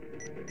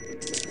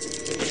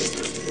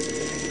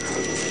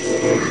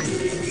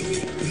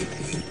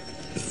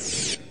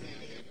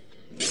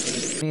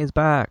is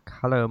back.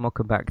 Hello and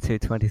welcome back to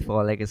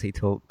 24 Legacy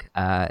Talk.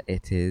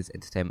 It is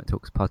Entertainment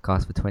Talks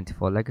podcast for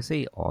 24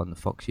 Legacy on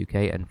Fox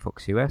UK and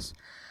Fox US.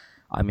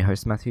 I'm your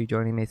host Matthew.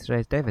 Joining me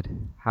today is David.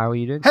 How are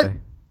you doing Hey, today?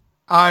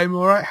 I'm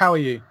alright, how are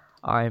you?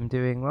 I'm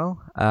doing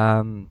well.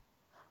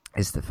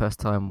 It's the first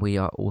time we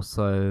are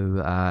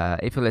also,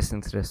 if you're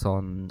listening to this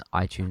on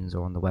iTunes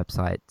or on the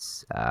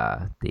websites,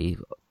 the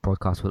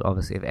broadcast would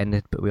obviously have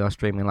ended, but we are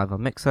streaming live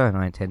on Mixer, and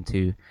I intend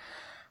to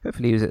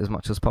hopefully use it as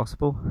much as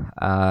possible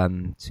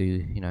to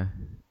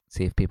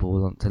see if people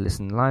want to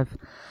listen live.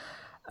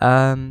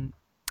 So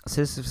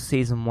this is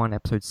season 1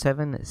 episode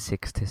 7 at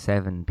 6 to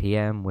 7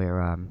 p.m.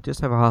 We're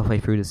just over halfway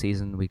through the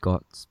season. We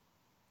got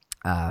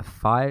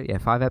five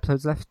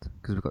episodes left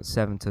because we've got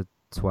 7 to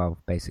 12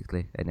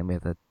 basically, and then we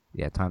have the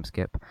time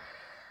skip.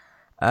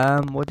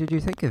 What did you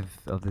think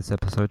of this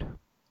episode?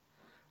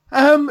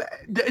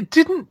 It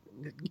didn't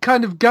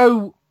kind of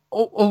go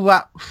all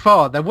that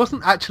far. There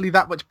wasn't actually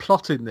that much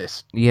plot in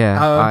this.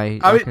 I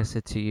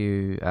said to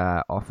you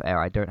off air,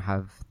 I don't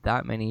have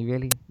that many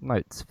really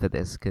notes for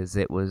this because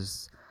it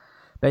was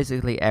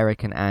basically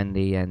Eric and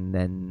Andy, and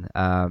then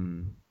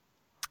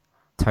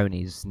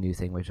Tony's new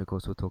thing, which of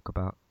course we'll talk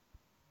about.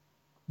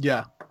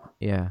 Yeah.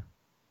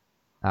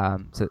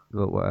 So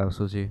what else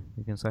was you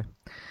can say?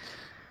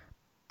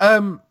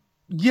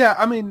 Yeah,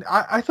 I mean,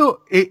 I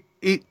thought it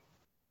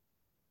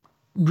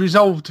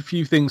resolved a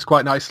few things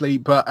quite nicely,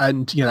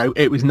 and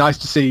it was nice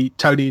to see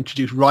Tony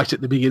introduced right at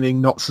the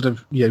beginning, not sort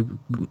of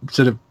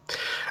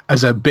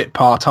as a bit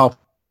part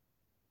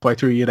halfway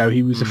through.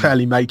 He was a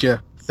fairly major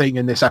thing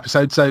in this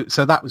episode, so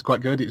that was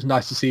quite good. It was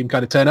nice to see him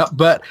kind of turn up,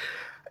 but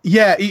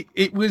yeah,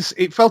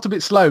 it felt a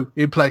bit slow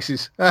in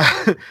places.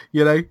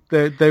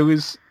 There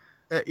was.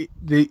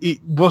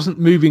 It wasn't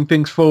moving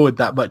things forward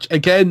that much.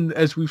 Again,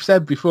 as we've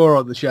said before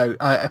on the show,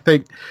 I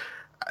think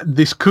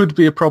this could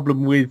be a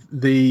problem with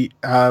the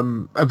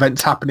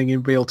events happening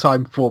in real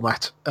time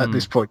format at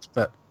this point.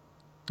 But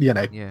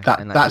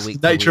that's the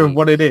nature of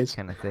what it is,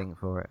 kind of thing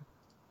for it.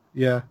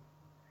 Yeah.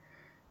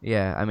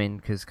 I mean,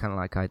 because kind of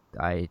like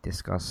I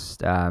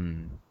discussed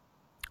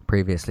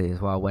previously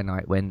as well.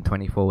 When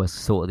 24 was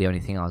sort of the only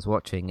thing I was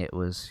watching, it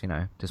was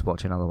just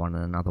watch another one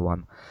and another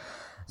one.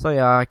 So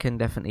yeah, I can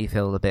definitely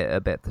feel a bit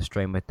of the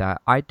strain with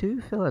that. I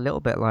do feel a little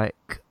bit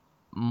like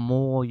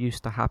more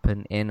used to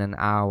happen in an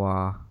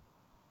hour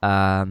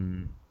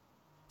on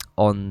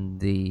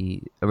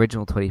the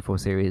original 24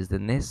 series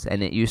than this,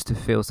 and it used to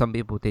feel, some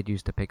people did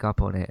used to pick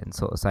up on it and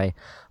sort of say,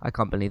 I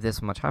can't believe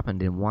this much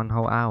happened in one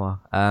whole hour.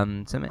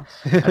 So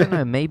I don't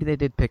know, maybe they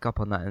did pick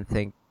up on that and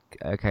think,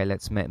 okay,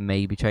 let's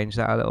maybe change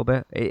that a little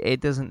bit. It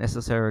doesn't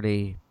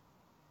necessarily,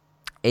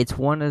 it's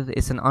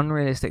an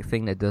unrealistic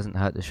thing that doesn't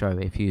hurt the show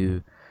if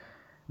you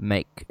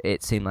make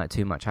it seem like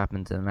too much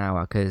happens in an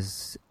hour,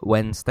 because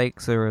when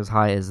stakes are as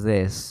high as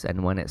this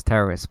and when it's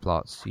terrorist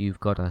plots,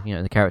 you've got to,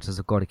 the characters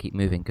have got to keep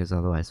moving, because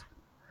otherwise,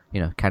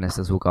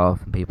 canisters will go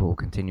off and people will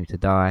continue to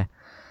die.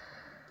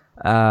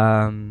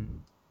 I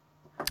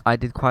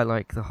did quite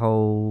like the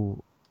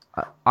whole,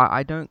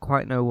 I don't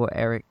quite know what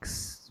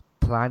Eric's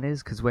plan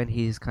is, because when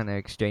he's kind of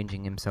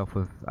exchanging himself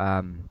with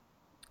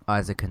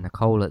Isaac and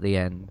Nicole at the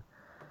end,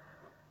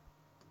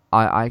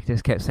 I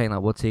just kept saying,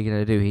 like, what's he going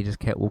to do? He just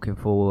kept walking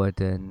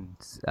forward, and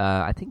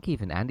I think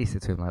even Andy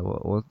said to him, like,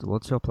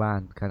 what's your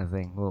plan, kind of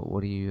thing?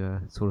 What are you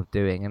sort of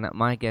doing? And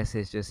my guess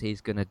is just he's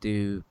going to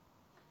do,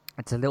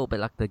 it's a little bit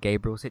like the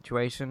Gabriel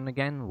situation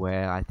again,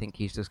 where I think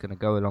he's just going to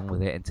go along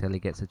with it until he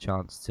gets a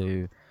chance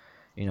to,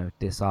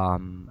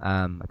 disarm,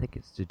 I think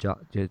it's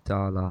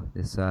Jadala,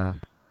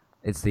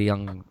 it's the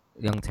young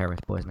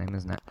terrorist boy's name,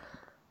 isn't it?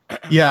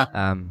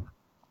 Yeah.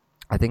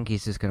 I think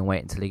he's just going to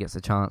wait until he gets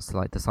a chance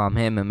to disarm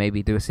him and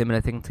maybe do a similar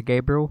thing to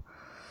Gabriel,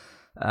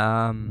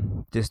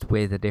 just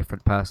with a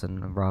different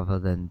person rather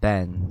than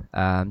Ben.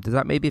 Does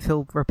that maybe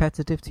feel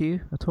repetitive to you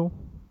at all?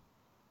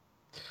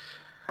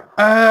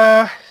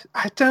 I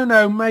don't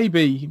know.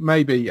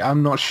 Maybe.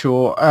 I'm not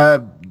sure.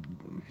 I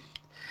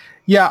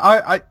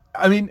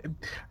mean,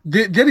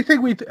 the only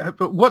thing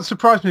what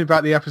surprised me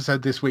about the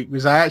episode this week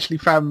was I actually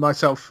found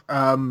myself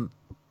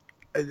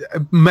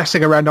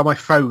messing around on my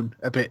phone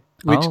a bit,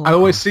 which I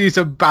always see as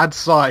a bad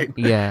sign.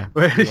 Yeah.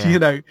 Where,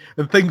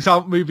 and things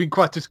aren't moving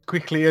quite as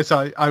quickly as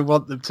I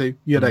want them to,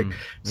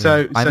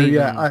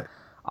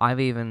 I've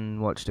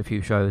even watched a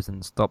few shows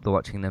and stopped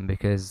watching them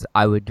because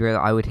I would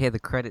hear the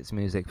credits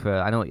music for,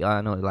 I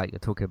know like you're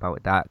talking about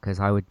with that, because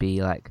I would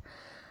be like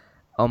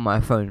on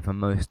my phone for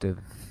most of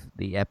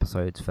the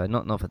episodes, for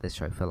not for this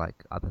show, for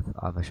like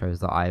other shows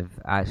that I've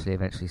actually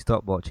eventually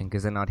stopped watching,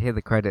 because then I'd hear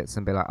the credits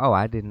and be like, oh,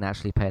 I didn't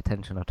actually pay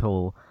attention at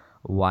all,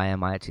 why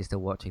am I actually still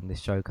watching this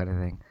show, kind of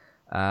thing.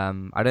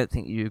 I don't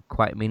think you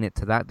quite mean it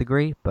to that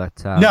degree,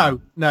 but no,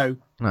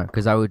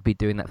 because I would be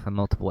doing that for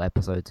multiple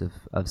episodes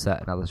of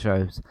certain other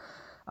shows.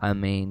 I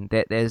mean,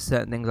 there's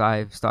certain things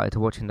I've started to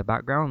watch in the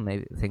background,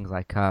 maybe things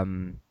like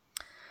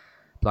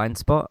Blind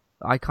Spot.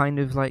 I kind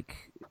of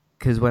like,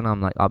 because when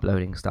I'm like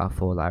uploading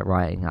stuff or like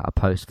writing out a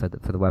post for the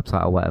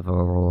website or whatever,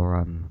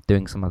 or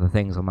doing some other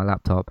things on my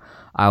laptop,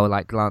 I will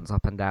like glance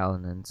up and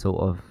down and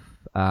sort of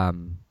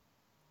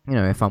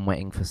if I'm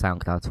waiting for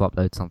SoundCloud to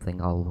upload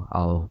something,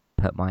 I'll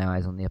put my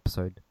eyes on the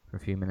episode for a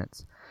few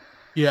minutes.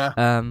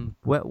 Yeah.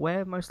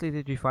 Where mostly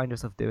did you find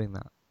yourself doing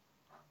that?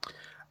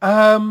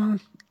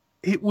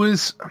 It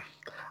was,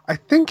 I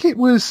think it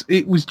was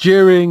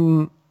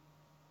during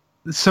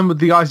some of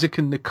the Isaac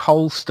and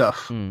Nicole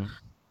stuff.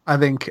 I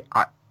think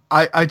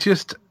I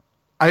just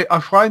I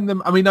find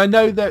them. I mean, I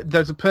know that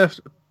there's a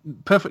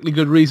perfectly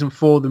good reason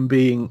for them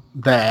being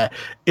there,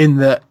 in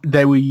that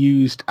they were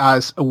used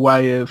as a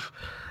way of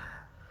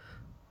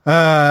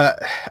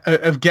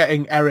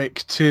getting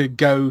Eric to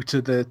go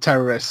to the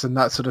terrorists and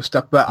that sort of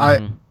stuff. But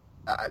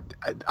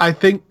I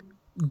think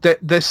that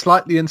they're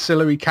slightly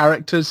ancillary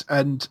characters,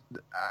 and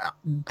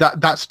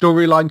that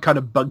storyline kind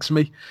of bugs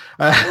me.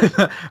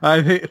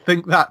 I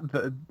think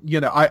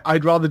that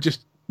I'd rather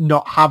just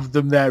not have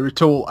them there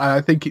at all, and I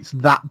think it's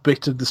that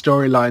bit of the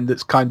storyline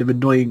that's kind of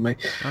annoying me.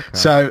 Okay.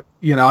 So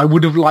I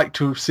would have liked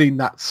to have seen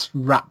that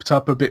wrapped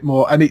up a bit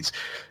more, and it's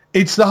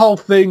the whole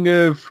thing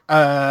of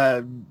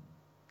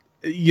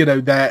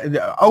they're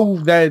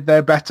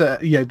better,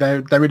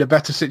 they're in a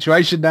better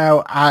situation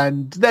now,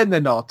 and then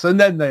they're not, and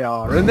then they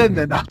are, and then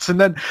they're not,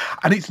 and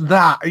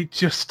it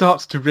just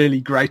starts to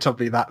really grate on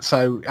me, that.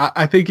 So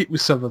I think it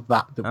was some of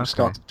that was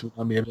starting to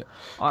remind me of it.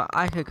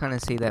 I could kind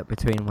of see that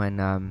between when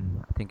I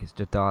think it's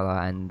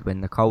Jadala and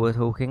when Nicole were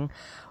talking.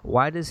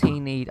 Why does he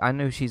need? I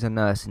know she's a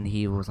nurse and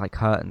he was like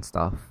hurt and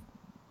stuff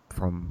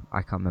from,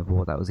 I can't remember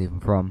what that was even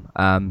from.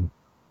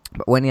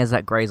 But when he has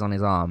that graze on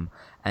his arm,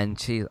 and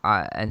she's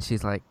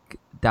like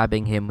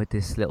dabbing him with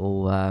this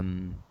little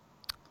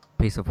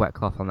piece of wet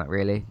cloth on that,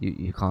 really,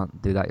 you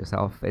can't do that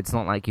yourself. It's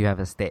not like you have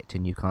a stitch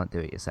and you can't do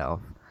it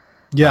yourself.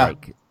 Yeah.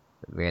 Like,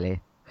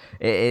 really?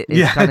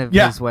 It's kind of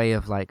his way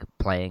of like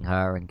playing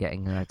her and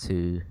getting her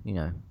to,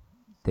 do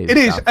it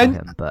is, for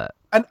him. But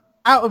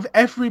out of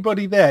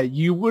everybody there,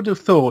 you would have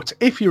thought,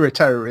 if you're a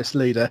terrorist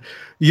leader,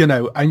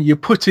 and you're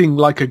putting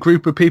like a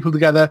group of people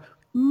together,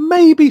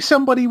 maybe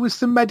somebody with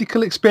some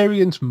medical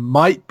experience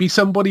might be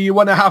somebody you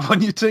want to have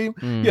on your team.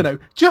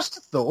 Just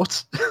a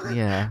thought.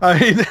 Yeah. I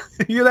mean,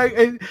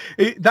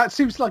 that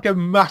seems like a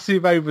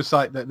massive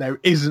oversight, that there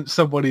isn't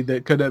somebody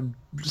that could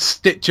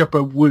stitch up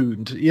a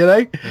wound,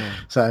 Yeah.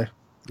 So,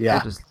 yeah.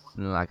 Or just,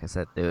 like I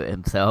said, do it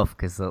himself,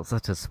 because it's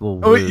such a small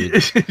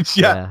wound.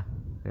 Yeah.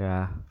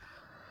 Yeah.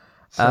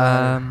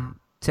 So,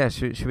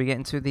 should we get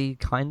into the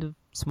kind of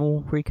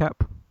small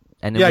recap?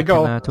 And then we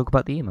can talk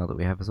about the email that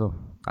we have as well.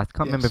 I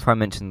can't remember if I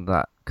mentioned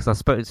that, because I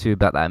spoke to you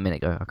about that a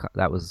minute ago.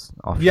 That was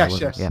off.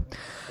 Yes. Yeah.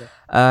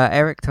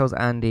 Eric tells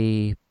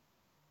Andy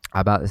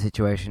about the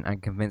situation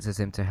and convinces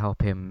him to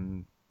help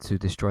him to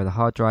destroy the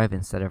hard drive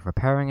instead of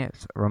repairing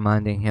it,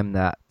 reminding him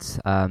that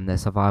their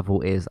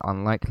survival is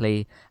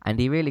unlikely. And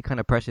he really kind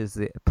of presses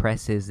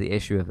the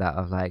issue of that,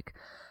 of like,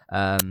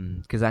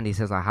 because Andy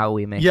says, like, how are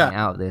we making it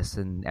out of this?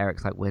 And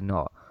Eric's like, we're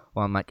not.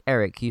 Well, I'm like,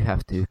 Eric, you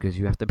have to, because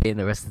you have to be in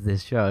the rest of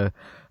this show.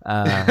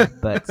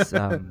 But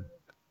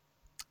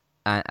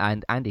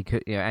and Andy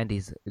could,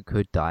 Andy's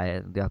could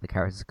die. The other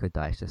characters could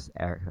die. It's just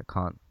Eric that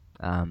can't.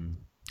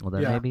 Although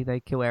maybe they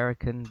kill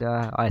Eric and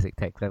Isaac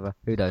takes over.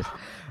 Who knows?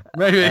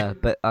 Maybe,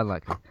 but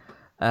unlikely.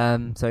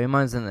 So he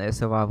reminds them that their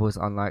survival is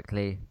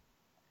unlikely.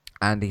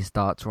 Andy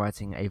starts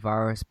writing a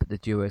virus, but the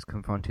duo is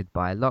confronted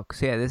by Locke.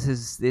 So yeah, this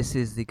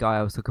is the guy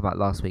I was talking about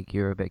last week.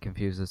 You were a bit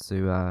confused as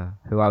to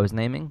who I was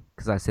naming,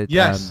 because I said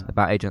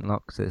about Agent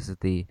Locke. So this is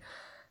the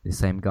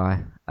same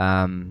guy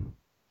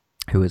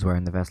who was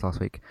wearing the vest last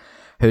week,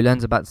 who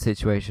learns about the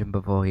situation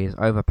before he is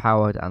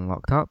overpowered and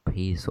locked up.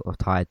 He's sort of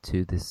tied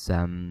to this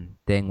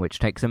thing, which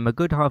takes him a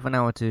good half an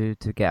hour to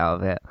get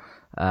out of it.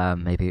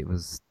 Maybe it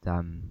was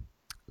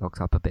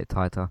locked up a bit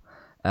tighter.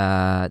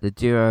 The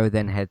duo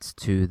then heads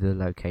to the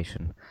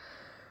location.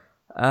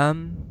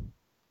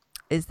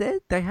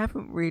 They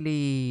haven't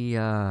really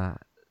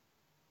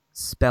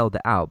spelled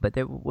it out, but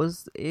were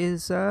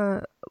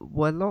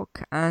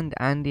Locke and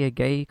Andy a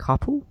gay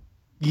couple?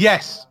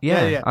 Yes.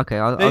 Yeah. Okay,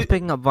 I was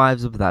picking up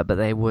vibes of that, but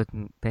they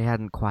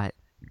hadn't quite.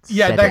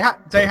 Yeah, they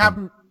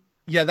haven't.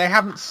 Yeah, they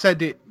haven't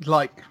said it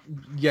like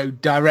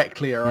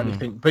directly or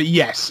anything, but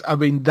yes, I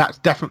mean that's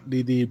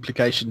definitely the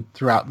implication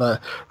throughout the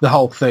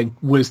whole thing,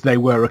 was they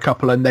were a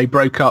couple and they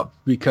broke up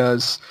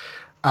because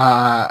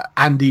Locke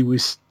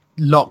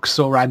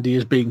saw Andy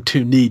as being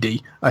too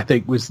needy, I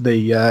think was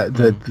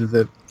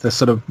the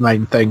sort of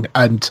main thing,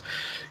 and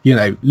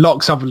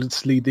Locke's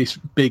obviously this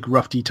big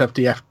roughy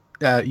tufty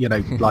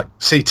like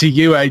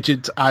CTU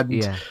agent,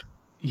 and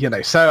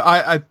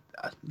so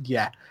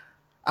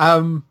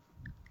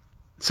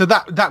so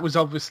that was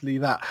obviously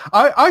that.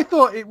 I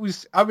thought it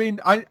was. I mean,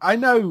 I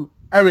know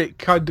Eric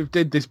kind of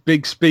did this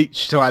big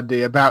speech to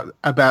Andy about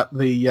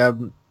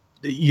the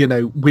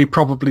we're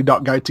probably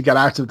not going to get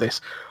out of this,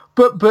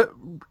 but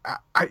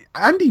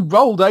Andy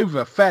rolled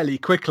over fairly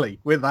quickly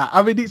with that.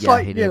 I mean, it's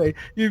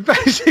you're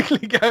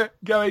basically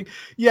going,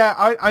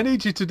 I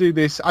need you to do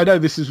this. I know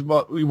this is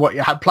what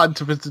you had planned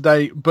for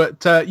today,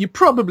 but you're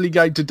probably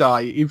going to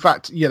die. In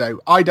fact,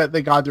 I don't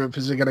think either of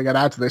us are going to get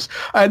out of this.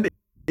 And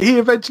he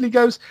eventually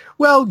goes,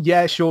 well,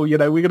 yeah, sure,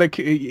 we're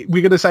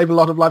gonna save a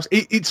lot of lives.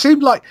 It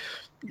seemed like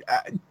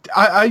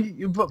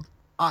But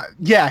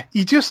yeah,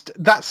 he just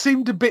that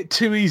seemed a bit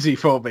too easy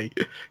for me.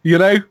 You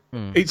know,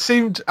 Mm. it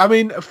seemed. I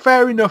mean,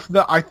 fair enough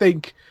that I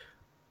think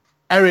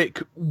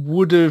Eric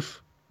would have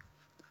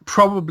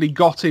probably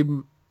got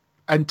him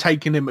and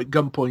taken him at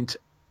gunpoint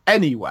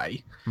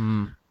anyway.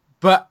 Mm.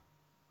 But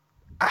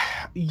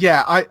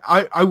yeah,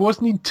 I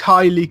wasn't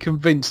entirely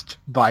convinced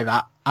by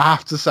that. I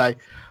have to say,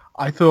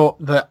 I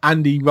thought that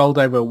Andy rolled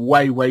over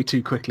way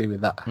too quickly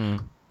with that.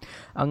 Mm.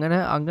 I'm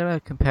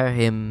gonna compare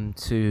him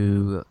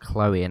to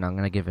Chloe, and I'm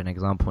gonna give an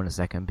example in a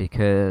second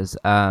because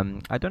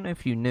I don't know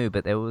if you knew,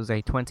 but there was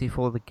a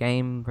 24 the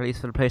game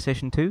released for the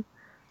PlayStation 2.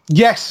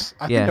 Yes,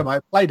 I think I Yeah, might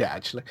have played it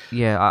actually.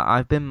 yeah.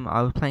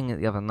 I was playing it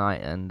the other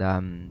night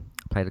and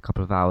played a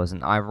couple of hours,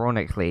 and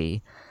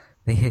ironically,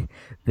 the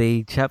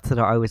the chapter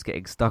that I was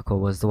getting stuck on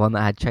was the one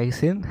that had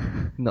Chase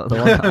in, not the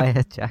one that I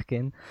had Jack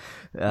in.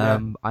 Yeah,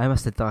 I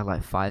must have died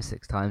like 5,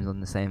 6 times on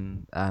the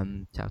same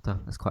chapter.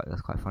 That's quite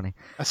funny.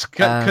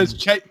 because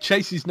Um,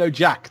 Chase is no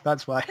Jack.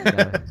 That's why.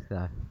 no,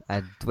 no.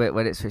 And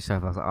when it switched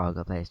over, I was like, oh, I got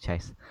to play as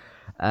Chase.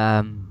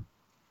 Um,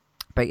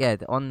 but yeah,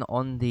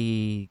 on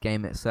the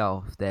game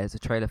itself, there's a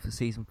trailer for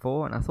season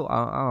 4, and I thought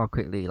I'll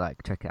quickly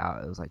like check it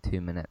out. It was like 2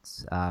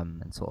 minutes,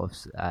 and sort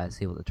of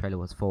see what the trailer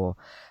was for.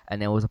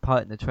 And there was a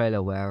part in the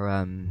trailer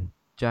where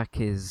Jack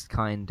is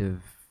kind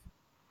of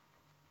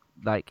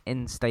like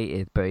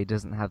instated, but he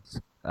doesn't have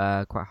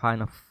quite high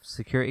enough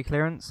security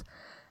clearance,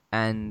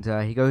 and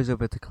he goes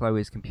over to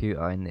Chloe's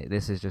computer, and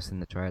this is just in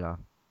the trailer.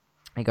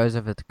 He goes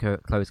over to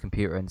Chloe's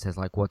computer and says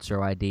like, "What's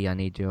your ID? I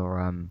need your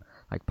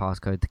like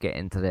passcode to get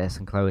into this."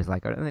 And Chloe's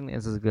like, "I don't think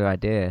this is a good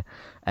idea."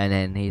 And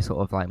then he sort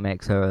of like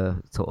makes her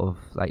sort of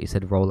like you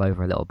said roll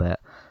over a little bit.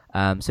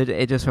 So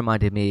it just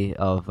reminded me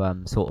of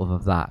sort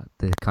of that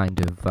the kind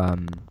of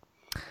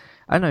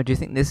I don't know. Do you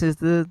think this is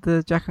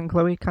the Jack and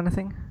Chloe kind of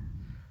thing?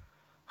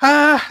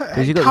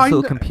 Because you've got the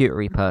sort Kind of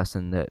computery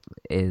person that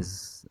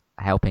is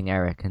helping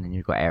Eric, and then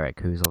you've got Eric,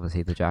 who's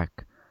obviously the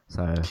Jack.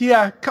 So,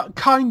 Yeah,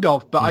 kind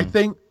of, but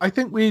mm, I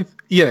think with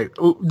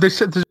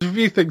there's a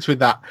few things with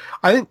that.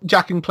 I think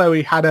Jack and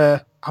Chloe had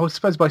I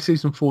suppose by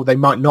season 4 they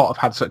might not have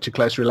had such a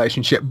close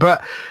relationship,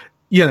 but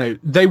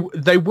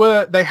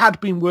they had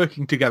been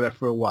working together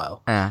for a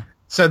while, yeah,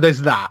 so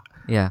there's that.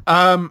 yeah,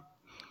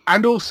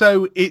 And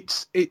also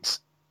it's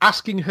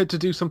asking her to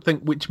do something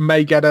which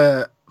may get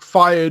her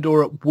fired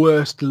or at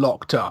worst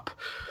locked up.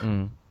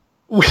 mm,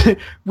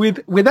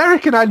 With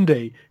Eric and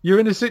Andy, you're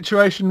in a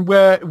situation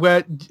where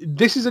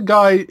this is a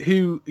guy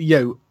who,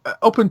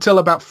 up until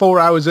about 4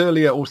 hours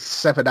earlier or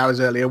 7 hours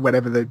earlier,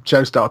 whenever the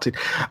show started,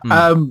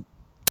 mm,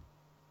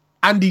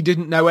 Andy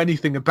didn't know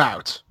anything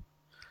about,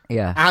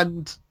 yeah,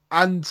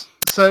 and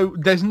so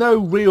there's no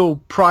real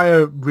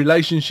prior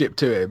relationship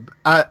to him,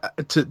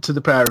 to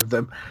the pair of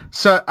them.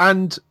 So,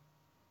 and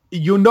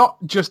you're not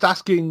just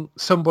asking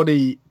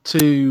somebody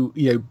to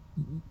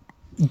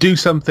do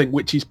something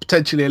which is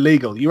potentially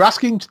illegal. You're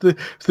asking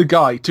the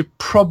guy to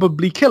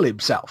probably kill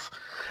himself,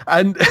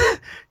 and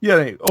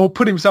or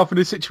put himself in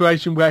a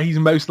situation where he's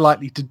most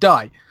likely to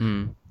die.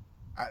 mm,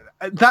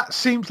 That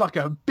seems like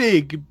a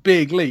big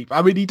leap.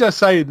 I mean, he does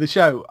say in the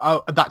show,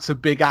 "Oh, that's a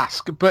big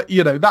ask," but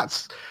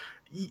that's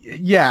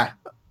yeah.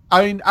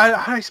 I mean,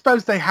 I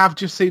suppose they have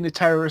just seen a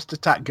terrorist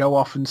attack go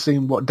off and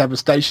seen what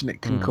devastation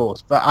it can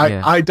cause. But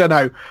yeah, I don't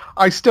know.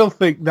 I still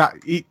think that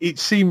it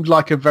seemed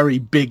like a very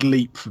big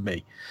leap for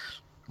me.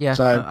 yeah.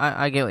 So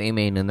I get what you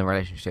mean, and the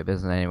relationship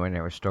isn't anywhere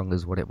near as strong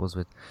as what it was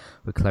with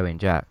Chloe and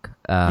Jack.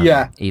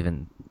 yeah.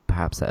 Even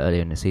perhaps that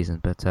earlier in the season,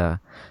 but yeah,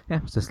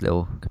 it's just a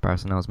little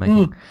comparison I was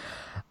making.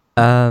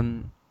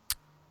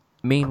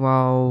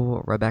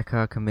 Meanwhile,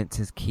 Rebecca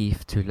convinces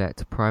Keith to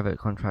let private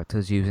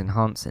contractors use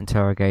enhanced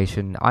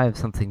interrogation. I have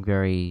something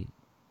very,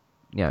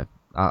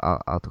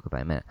 I'll talk about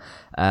it in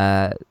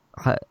a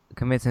minute.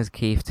 Convinces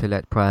Keith to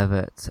let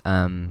private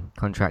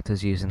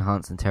contractors use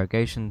enhanced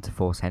interrogation to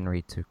force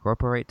Henry to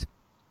cooperate.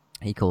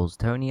 He calls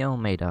Tony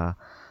Almeida.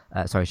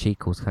 She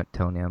calls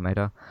Tony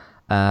Almeida.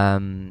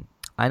 And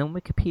on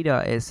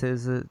Wikipedia it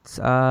says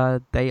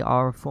that they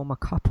are a former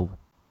couple.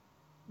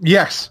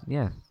 Yes.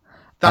 Yeah.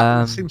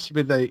 That seems to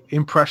be the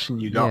impression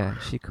you got. Yeah,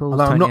 she calls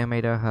Although Tony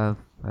Almeida her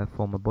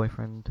former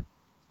boyfriend.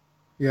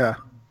 Yeah.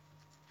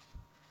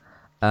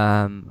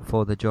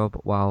 For the job,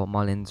 while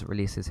Mullins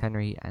releases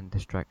Henry and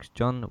distracts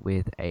John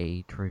with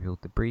a trivial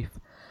debrief.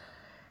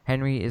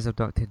 Henry is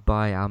abducted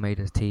by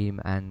Almeida's team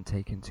and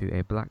taken to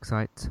a black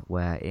site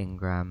where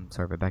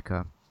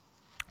Rebecca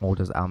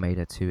orders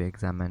Almeida to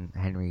examine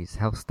Henry's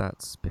health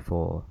stats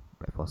before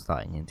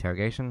starting the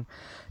interrogation.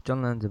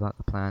 John learns about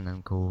the plan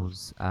and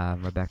calls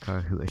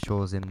Rebecca, who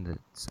assures him that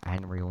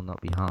Henry will not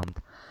be harmed.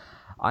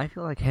 I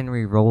feel like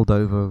Henry rolled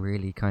over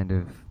really kind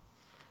of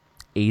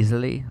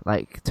easily.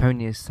 Like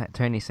Tony's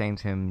saying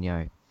to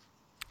him,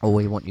 all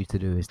we want you to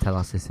do is tell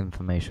us this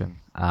information.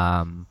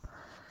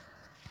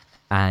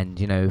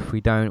 And if we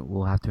don't,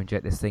 we'll have to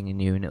inject this thing in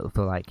you, and it'll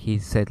feel like he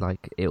said,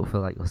 like it'll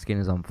feel like your skin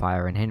is on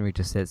fire. And Henry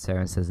just sits there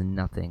and says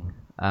nothing.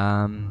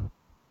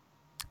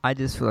 I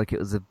just feel like it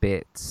was a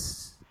bit,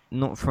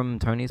 not from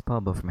Tony's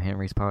part, but from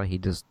Henry's part. He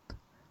just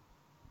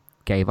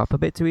gave up a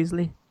bit too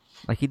easily.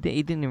 Like he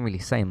didn't really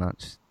say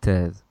much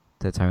to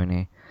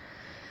Tony.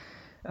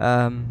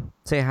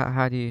 So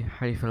how do you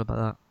feel about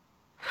that?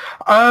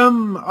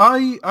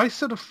 I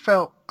sort of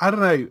felt, I don't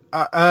know.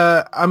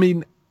 I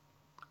mean,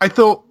 I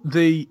thought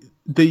the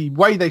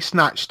way they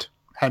snatched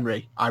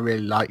Henry, I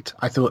really liked.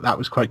 I thought that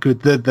was quite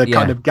good. The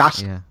kind of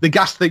the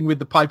gas thing with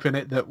the pipe in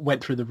it that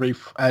went through the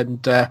roof,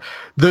 and the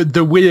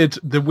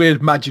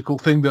weird magical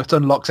thing that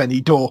unlocks any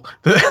door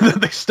that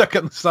they stuck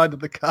on the side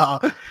of the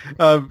car.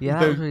 That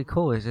was really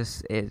cool.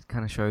 It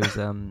kind of shows.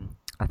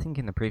 I think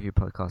in the preview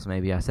podcast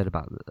maybe I said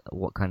about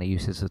what kind of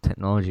uses of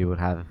technology we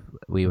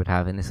would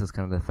have, and this is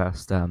kind of the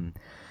first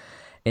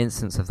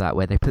instance of that,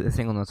 where they put the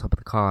thing on the top of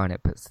the car and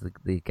it puts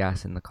the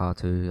gas in the car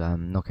to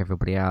knock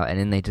everybody out, and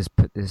then they just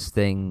put this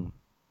thing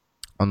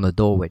on the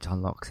door which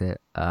unlocks it.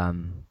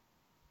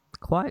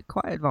 Quite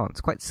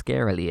advanced, quite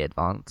scarily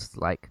advanced.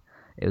 Like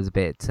it was a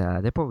bit.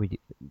 They're probably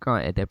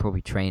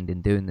trained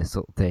in doing this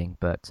sort of thing,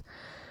 but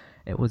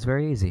it was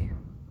very easy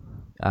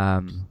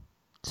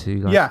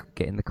to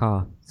get in the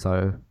car.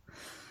 So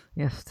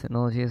yes,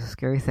 technology is a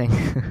scary thing.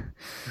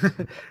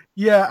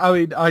 Yeah, I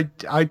mean, I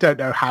don't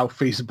know how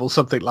feasible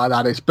something like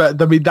that is,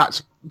 but I mean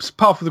that's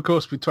part of the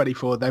course with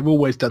 24. They've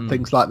always done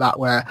things like that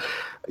where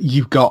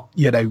you've got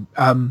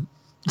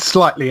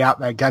slightly out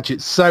there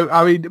gadgets. So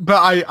I mean, but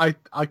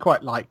I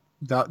quite like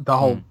the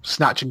whole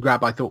snatch and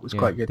grab. I thought was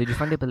quite good. Did you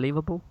find it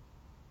believable?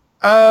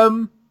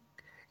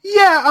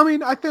 Yeah, I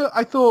mean, I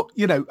thought,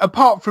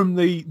 apart from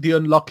the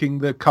unlocking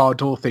the car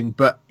door thing,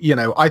 but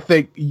I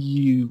think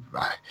you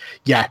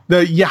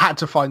had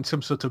to find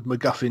some sort of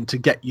MacGuffin to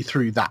get you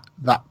through that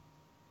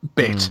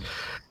bit.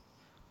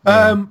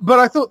 But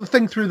I thought the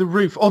thing through the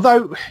roof,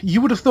 although you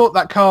would have thought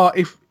that car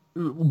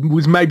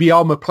was maybe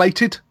armor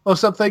plated or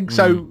something,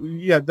 so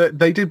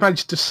they did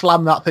manage to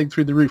slam that thing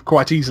through the roof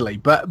quite easily.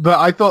 But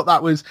I thought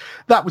that was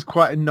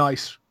quite a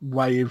nice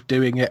way of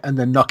doing it, and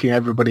then knocking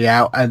everybody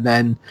out, and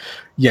then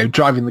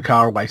driving the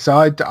car away. So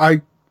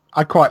I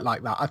quite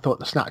like that. I thought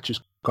the snatch was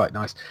quite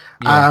nice.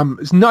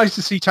 It's nice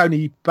to see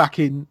Tony back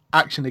in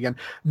action again.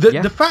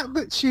 The fact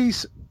that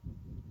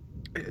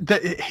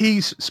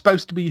he's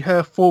supposed to be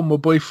her former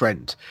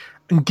boyfriend,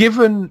 and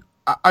given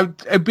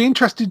I'd be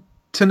interested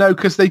to know,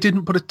 because they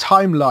didn't put a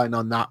timeline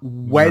on that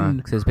when.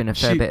 Because there's been a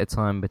fair bit of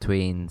time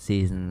between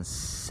season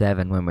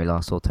 7 when we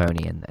last saw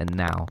Tony and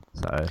now.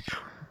 So,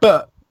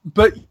 but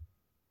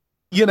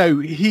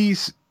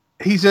he's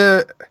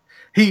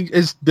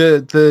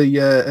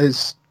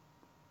as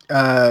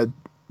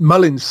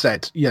Mullins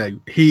said,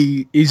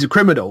 he's a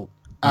criminal,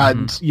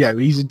 and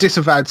he's a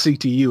disavowed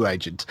CTU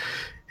agent.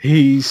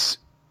 He's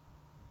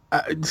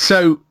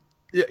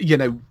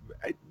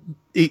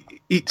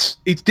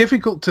it's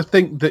difficult to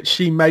think that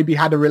she maybe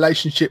had a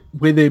relationship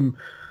with him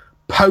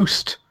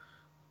post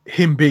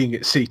him being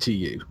at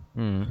CTU.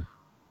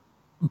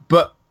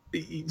 But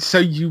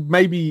so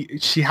maybe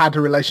she had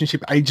a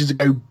relationship ages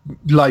ago,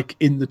 like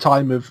in the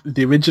time of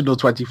the original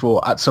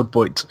 24 at some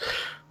point.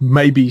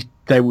 Maybe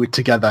they were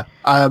together.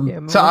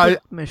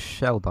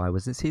 Michelle die?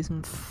 Was it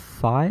season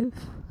 5?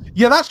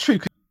 Yeah, that's true.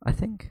 I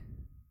think.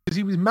 Because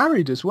he was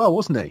married as well,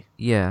 wasn't he?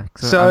 Yeah,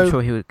 so I'm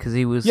sure he was, because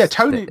he was. Yeah,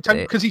 Tony,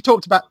 because he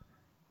talked about.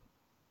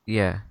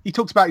 Yeah, he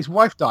talked about his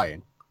wife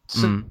dying.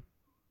 So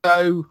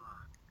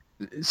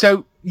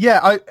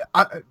yeah,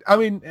 I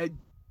mean,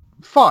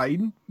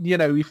 fine.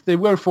 If they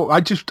were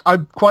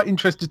I'm quite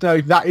interested to know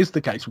if that is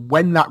the case,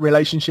 when that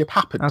relationship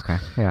happened. Okay,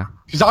 yeah.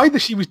 Because either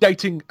she was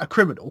dating a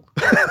criminal,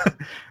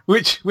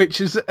 which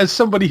is, as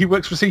somebody who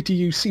works for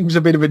CTU, seems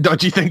a bit of a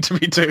dodgy thing to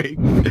be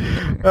doing.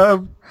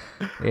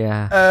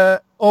 Yeah.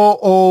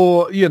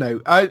 Or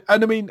I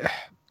mean,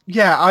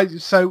 yeah. I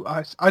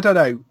don't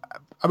know.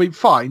 I mean,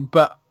 fine,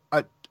 but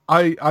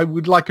I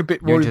would like a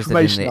bit more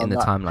information in on the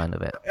that. timeline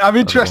of it. I'm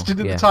interested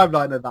in the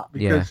timeline of that,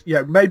 because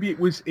maybe it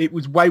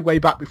was way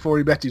back before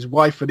he met his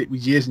wife, and it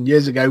was years and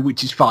years ago,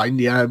 which is fine.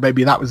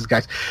 Maybe that was the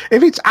case.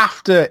 If it's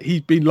after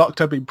he's been locked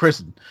up in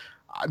prison,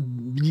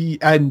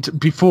 and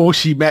before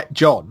she met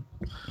John,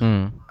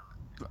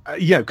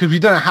 because we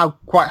don't know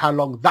quite how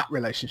long that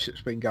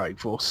relationship's been going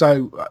for.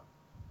 So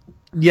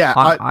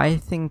I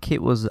think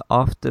it was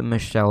after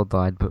Michelle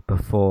died, but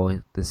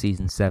before the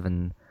season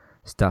 7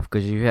 stuff,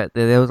 because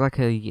there's like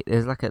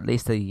at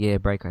least a year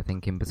break, I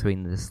think, in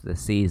between the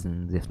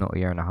seasons, if not a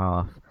year and a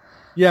half.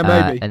 Yeah,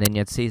 maybe. And then you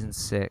had season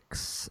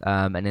 6,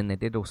 and then they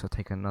did also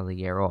take another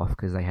year off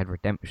because they had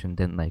Redemption,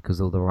 didn't they?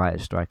 Because all the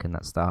writers' strike and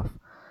that stuff.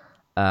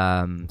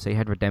 So you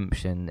had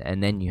Redemption,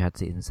 and then you had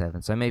season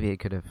 7. So maybe it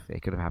could have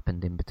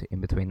happened in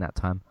between that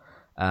time.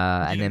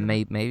 And then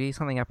maybe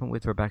something happened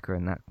with Rebecca,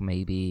 and that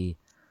maybe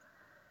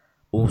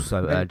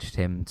also urged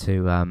him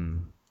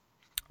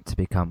to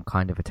become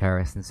kind of a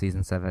terrorist in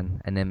season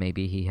 7, and then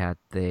maybe he had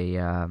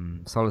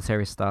the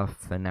solitary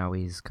stuff, and now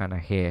he's kind of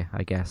here,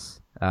 I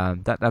guess.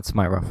 That's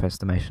my rough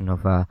estimation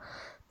of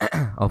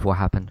of what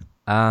happened.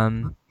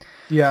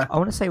 Yeah, I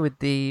want to say with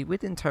the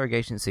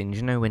interrogation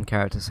scenes, when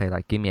characters say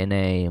like, "Give me a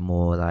name,"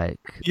 or like,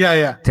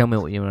 yeah, "Tell me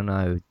what you want to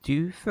know." Do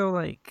you feel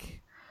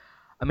like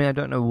I mean, I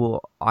don't know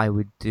what I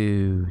would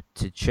do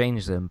to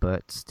change them,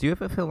 but do you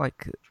ever feel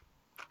like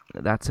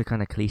that's a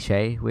kind of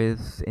cliche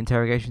with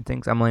interrogation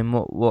things? I mean,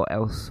 what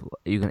else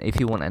you can? If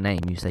you want a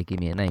name, you say, "Give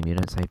me a name." You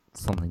don't say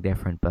something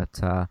different. But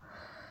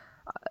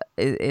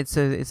it's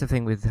a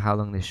thing with how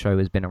long this show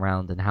has been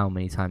around and how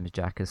many times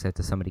Jack has said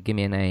to somebody, "Give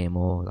me a name,"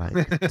 or like,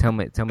 "Tell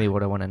me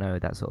what I want to know,"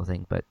 that sort of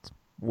thing. But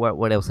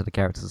what else are the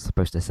characters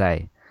supposed to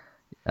say?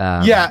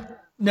 Yeah,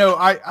 no,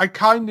 I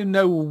kind of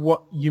know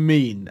what you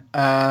mean.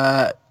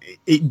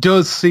 It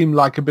does seem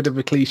like a bit of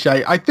a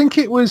cliche. I think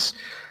it was.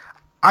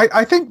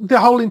 I think the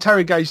whole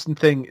interrogation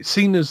thing,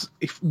 seen as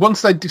if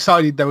once they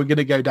decided they were going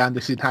to go down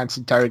this enhanced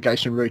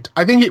interrogation route,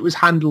 I think it was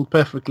handled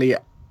perfectly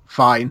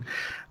fine.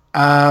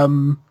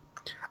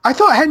 I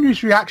thought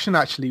Henry's reaction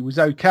actually was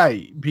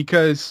okay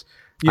because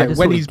I just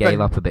when thought he he's gave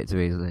been, up a bit too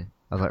easily.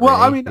 I was like, well,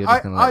 I really? mean, You're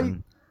just gonna let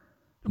them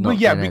well, not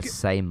yeah, gonna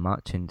say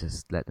much and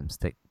just let them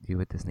stick you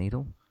with this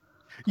needle?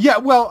 yeah,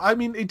 well, I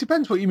mean, it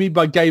depends what you mean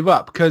by gave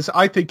up because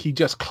I think he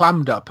just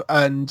clammed up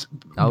and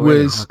Oh,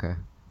 really? was, Okay.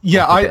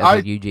 yeah, Like a bit of a I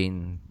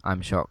Eugene,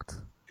 I'm shocked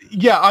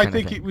yeah, I kind of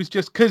think it thing. was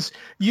just because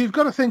you've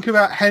got to think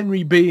about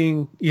Henry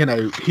being,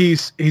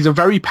 he's a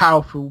very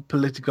powerful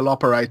political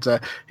operator.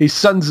 His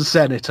son's a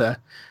senator.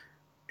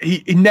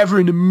 He never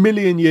in a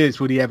million years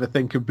would he ever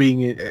think of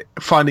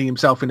finding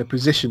himself in a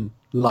position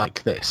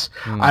like this.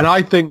 Hmm. And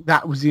I think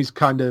that was his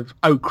kind of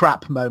oh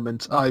crap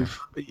moment. Okay.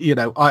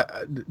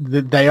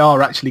 They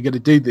are actually going to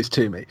do this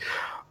to me.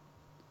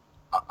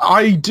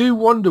 I do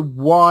wonder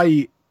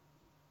why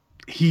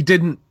he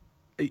didn't.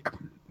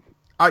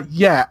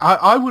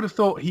 I would have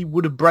thought he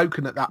would have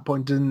broken at that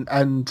point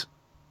and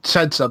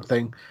said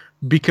something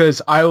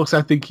because I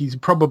also think he's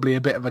probably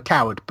a bit of a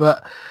coward.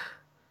 But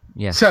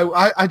Yes. so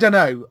I don't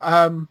know.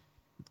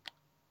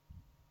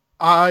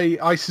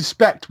 I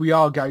suspect we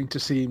are going to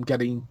see him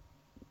getting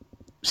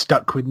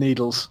stuck with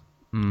needles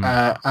Hmm.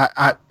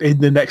 in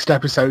the next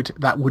episode.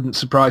 That wouldn't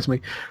surprise me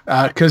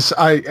because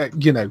I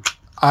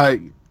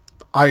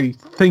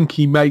think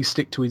he may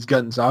stick to his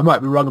guns. I might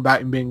be wrong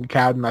about him being a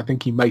coward, and I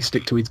think he may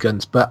stick to his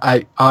guns. But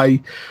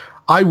I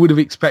would have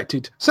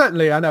expected.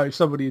 Certainly, I know if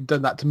somebody had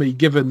done that to me,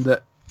 given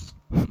the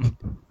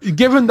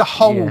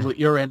hole Yeah. that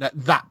you're in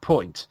at that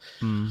point,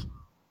 Hmm.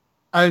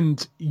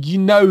 and you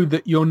know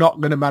that you're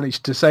not going to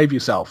manage to save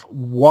yourself,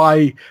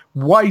 why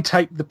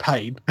take the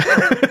pain?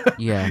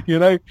 Yeah.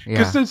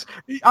 Because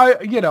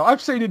Yeah. I've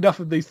seen enough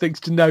of these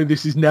things to know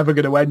this is never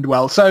going to end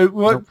well. So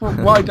Nope.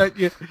 why don't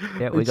you?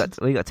 Yeah, we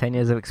got 10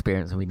 years of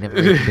experience and we've never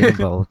even been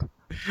involved.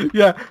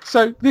 Yeah,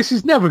 so this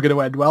is never going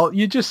to end well.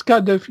 You just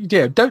kind of,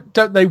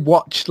 don't they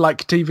watch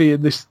like TV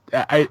in this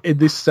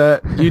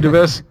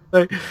universe?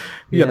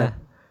 You know.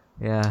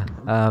 Yeah.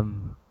 Yeah.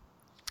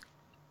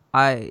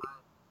 I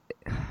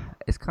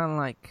it's kind of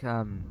like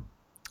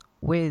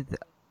with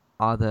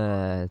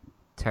other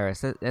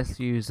terrorists. Let's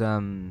use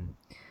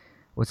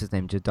what's his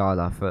name,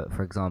 Jadala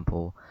for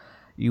example.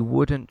 You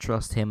wouldn't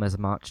trust him as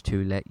much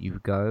to let you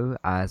go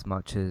as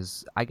much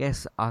as I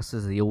guess us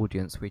as the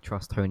audience we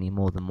trust Tony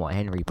more than what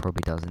Henry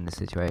probably does in this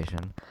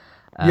situation.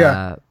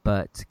 Yeah,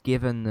 But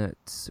given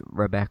that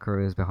Rebecca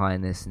is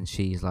behind this and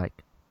she's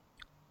like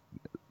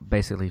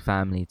basically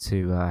family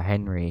to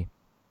Henry,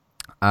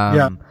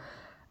 yeah, um,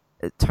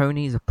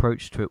 Tony's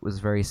approach to it was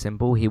very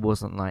simple. He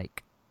wasn't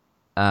like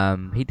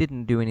he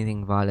didn't do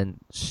anything violent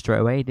straight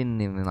away. He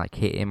didn't even like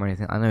hit him or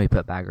anything. I know he put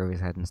a bag over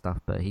his head and stuff,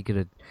 but he could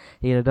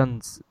have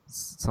done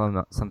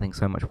something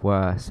so much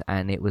worse.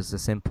 And it was a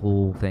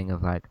simple thing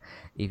of like,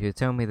 if you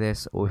tell me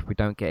this, or if we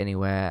don't get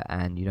anywhere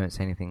and you don't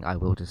say anything, I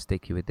will just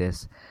stick you with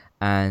this.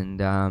 And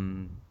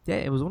yeah,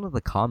 it was one of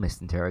the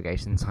calmest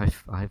interrogations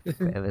I've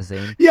ever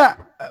seen. yeah.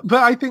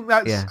 But I think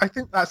Yeah.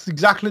 that's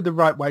exactly the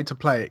right way to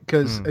play it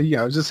because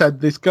Mm. as I said,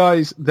 these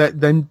guys that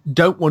then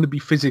don't want to be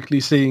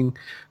physically seen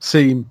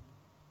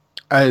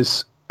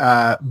as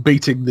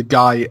beating the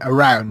guy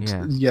around.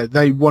 Yeah. Yeah,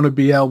 they want to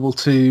be able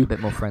to A bit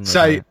more friendly.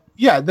 say,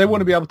 Right? they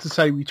want to be able to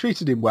say we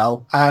treated him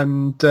well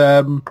and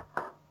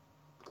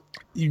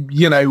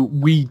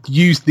we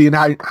used the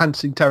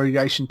enhanced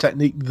interrogation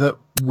technique that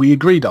we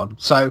agreed on.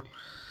 So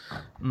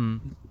Mm.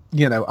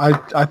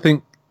 I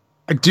think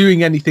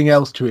doing anything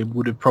else to him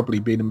would have probably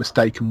been a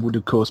mistake and would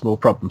have caused more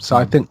problems. So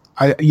I think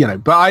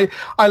but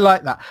I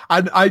like that,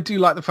 and I do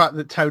like the fact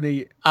that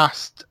Tony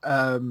asked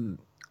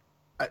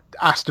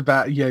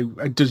about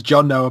does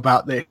John know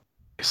about this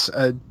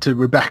to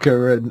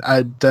Rebecca,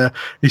 and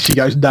she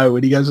goes no,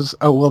 and he goes,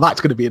 oh well,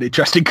 that's going to be an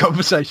interesting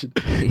conversation.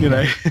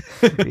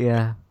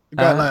 Yeah.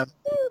 About that.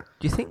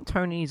 Do you think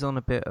Tony's on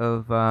a bit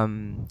of I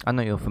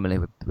know you're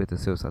familiar with the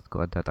Suicide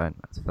Squad. I don't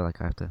feel like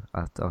I have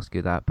to ask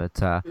you that, but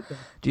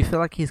do you feel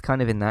like he's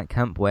kind of in that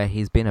camp where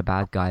he's been a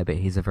bad guy, but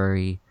he's a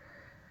very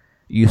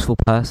useful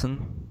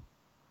person?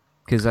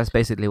 Because that's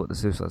basically what the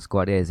Suicide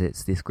Squad is.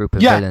 It's this group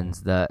of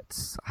villains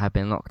that have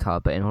been locked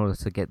up, but in order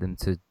to get them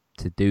to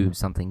do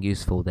something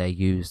useful, they're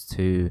used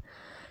to,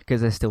 because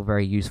they're still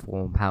very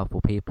useful and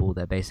powerful people,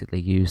 they're basically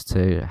used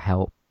to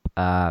help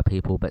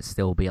people, but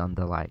still be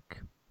under like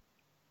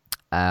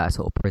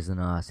sort of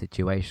prisoner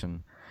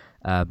situation.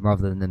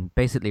 rather than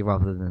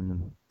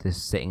them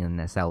just sitting in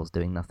their cells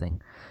doing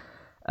nothing.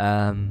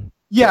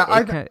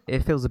 Yeah,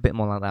 It feels a bit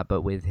more like that,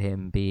 but with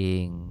him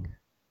being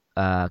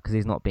because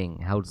he's not being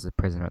held as a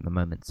prisoner at the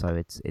moment, so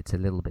it's a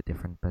little bit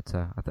different. But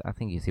I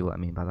think you see what I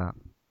mean by that.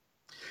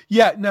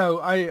 yeah,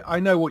 no, I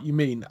know what you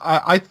mean.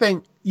 I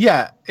think,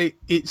 yeah,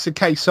 it's a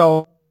case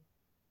of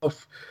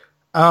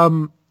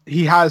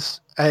he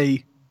has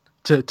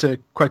to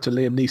quote a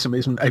Liam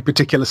Neesonism, a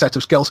particular set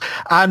of skills.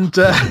 And,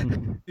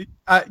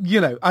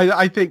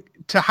 I think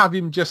to have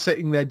him just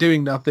sitting there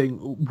doing nothing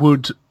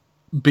would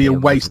be a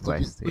waste.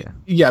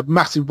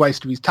 Massive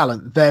waste of his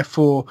talent.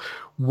 Therefore,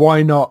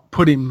 why not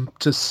put him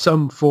to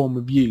some form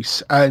of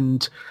use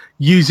and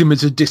use him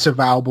as a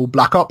disavowable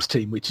Black Ops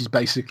team, which is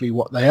basically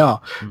what they are.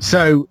 Mm-hmm.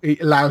 So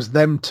it allows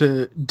them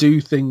to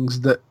do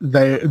things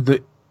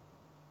that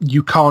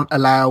you can't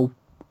allow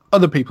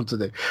other people to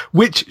do,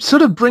 which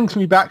sort of brings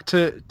me back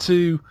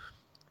to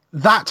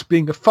that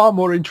being a far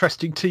more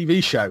interesting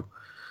TV show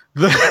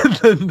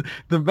than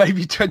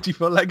maybe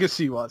 24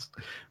 Legacy was.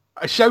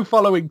 A show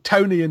following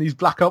Tony and his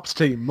Black Ops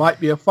team might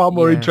be a far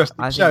more interesting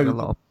show. I think a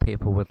lot of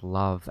people would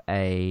love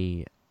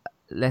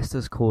let's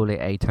just call it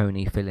a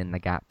Tony fill in the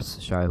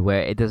gaps show,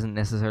 where it doesn't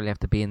necessarily have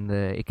to be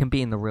it can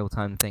be in the real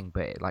time thing,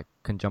 but it like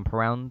can jump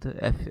around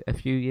a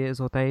few years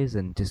or days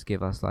and just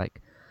give us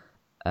like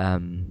a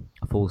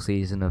full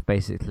season of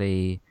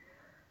basically,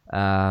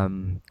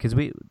 because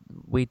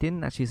we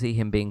didn't actually see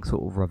him being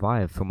sort of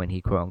revived from when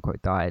he quote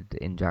unquote died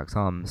in Jack's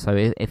arms. So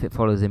if it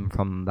follows him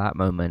from that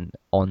moment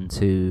on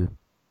to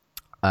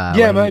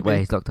where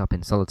he's locked up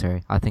in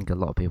solitary, I think a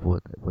lot of people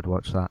would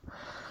watch that.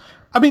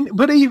 I mean,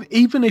 but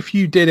even if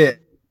you did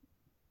it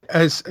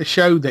as a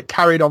show that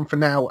carried on for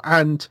now,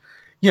 and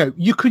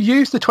you could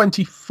use the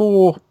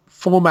 24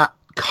 format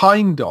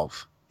kind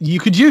of.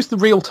 You could use the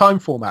real time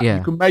format. Yeah.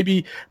 You could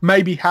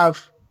maybe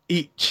have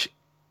each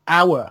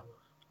hour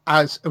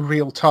as a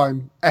real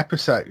time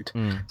episode.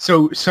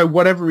 So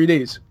whatever it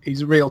is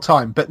real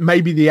time. But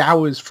maybe the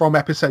hours from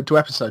episode to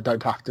episode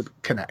don't have to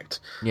connect.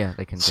 Yeah,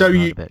 they can. So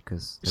you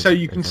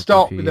can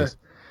start with a.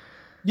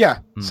 Yeah,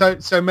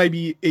 so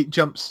maybe it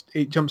jumps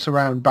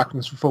around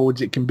backwards and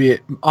forwards. It can be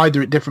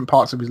either at different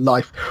parts of his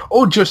life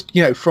or just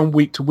from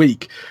week to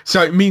week.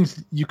 So it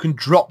means you can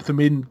drop them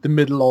in the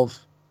middle of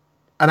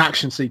an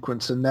action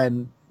sequence and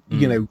then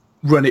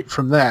run it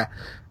from there.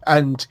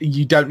 And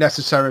you don't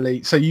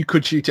necessarily, so you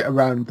could shoot it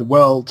around the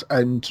world,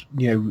 and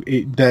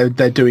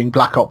they're doing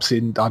Black Ops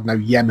in, I don't know,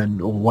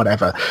 Yemen or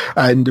whatever,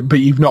 but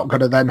you've not got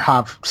to then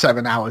have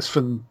 7 hours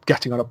from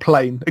getting on a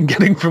plane and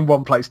getting from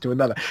one place to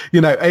another.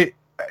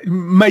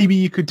 Maybe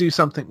you could do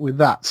something with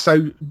that.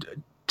 So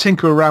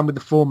tinker around with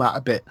the format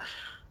a bit,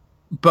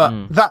 but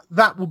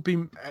that would be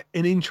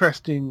an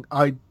interesting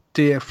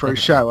idea for a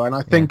show. And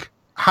I think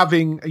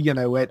having an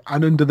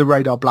under the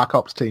radar Black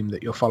Ops team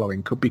that you're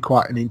following could be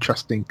quite an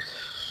interesting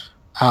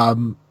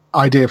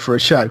idea for a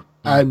show.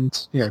 And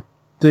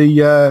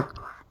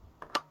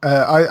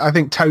I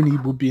think Tony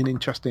would be an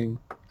interesting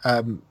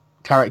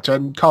character,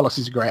 and Carlos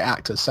is a great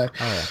actor. So.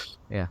 Oh, yeah.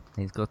 Yeah,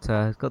 he's got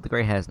the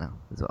grey hairs now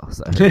as well.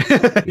 So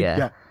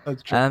yeah,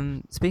 that's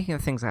true. Speaking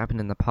of things that happened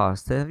in the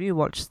past, have you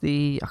watched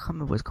I can't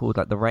remember what it's called,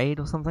 like The Raid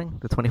or something,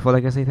 the 24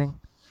 Legacy thing?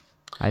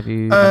 Have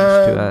you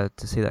managed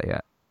to see that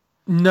yet?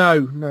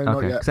 No,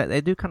 not yet. Because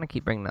they do kind of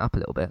keep bringing it up a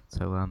little bit.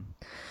 So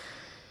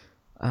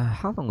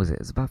how long was it?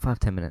 It's about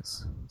 5-10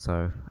 minutes.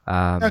 So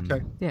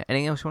okay. Yeah.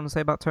 Anything else you want to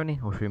say about Tony,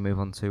 or should we move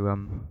on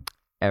to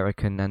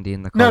Eric and Andy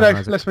and the No,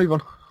 let's move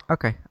on.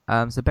 Okay,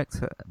 so back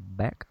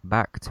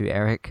to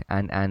Eric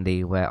and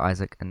Andy, where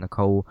Isaac and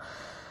Nicole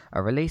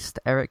are released.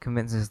 Eric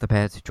convinces the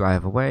pair to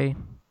drive away,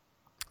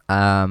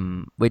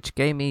 which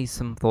gave me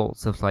some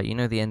thoughts of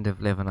the end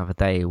of Live Another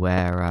Day,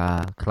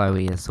 where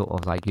Chloe is sort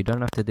of like, you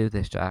don't have to do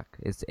this, Jack.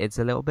 It's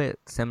a little bit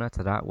similar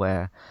to that,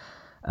 where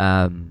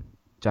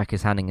Jack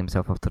is handing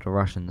himself off to the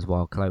Russians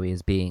while Chloe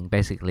is being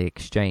basically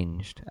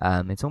exchanged.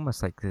 It's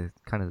almost like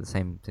kind of the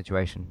same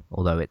situation,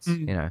 although it's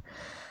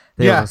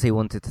They obviously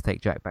wanted to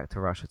take Jack back to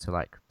Russia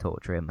to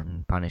torture him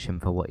and punish him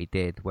for what he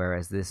did,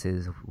 whereas this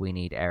is, we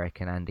need Eric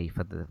and Andy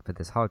for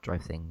this hard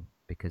drive thing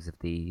because of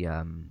the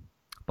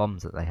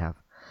bombs that they have.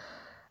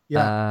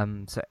 Yeah.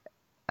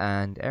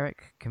 And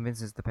Eric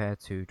convinces the pair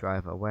to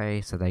drive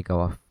away, so they go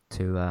off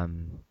to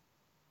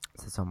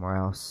somewhere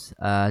else.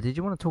 Did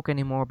you want to talk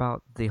any more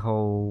about the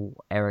whole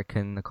Eric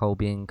and Nicole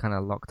being kind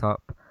of locked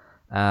up?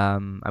 I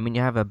mean,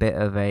 you have a bit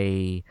of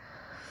a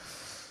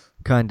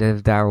kind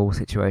of Daryl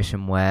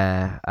situation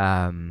where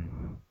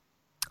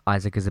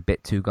Isaac is a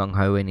bit too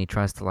gung-ho and he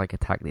tries to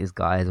attack these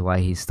guys while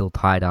he's still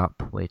tied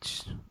up,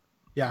 which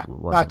that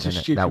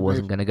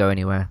wasn't going to go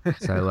anywhere.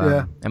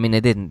 So I mean, they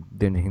didn't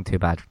do anything too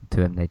bad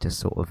to him, they just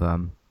sort of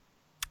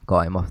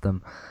got him off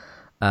them.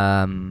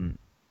 And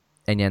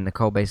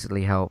Nicole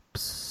basically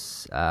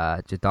helps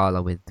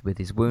Jadala with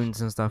his wounds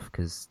and stuff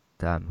because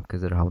of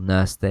the whole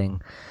nurse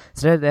thing.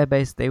 So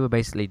they were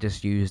basically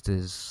just used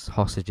as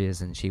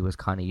hostages, and she was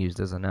kind of used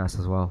as a nurse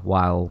as well.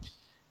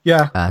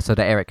 So that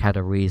Eric had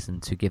a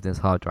reason to give this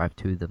hard drive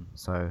to them.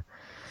 So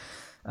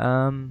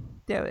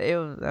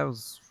that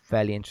was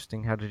fairly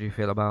interesting. How did you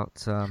feel about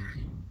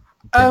them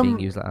being Um,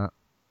 used like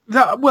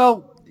that?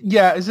 well,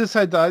 yeah, as I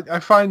said, I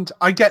find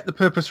I get the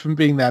purpose from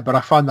being there, but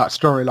I find that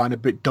storyline a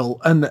bit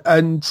dull,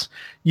 and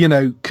you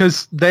know,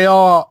 because they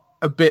are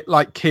a bit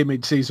like Kim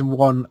in season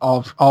one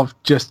of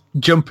just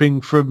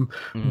jumping from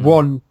Mm.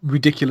 one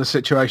ridiculous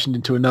situation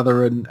into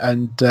another, and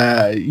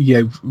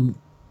you know,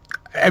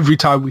 every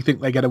time we think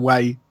they get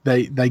away,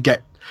 they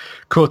get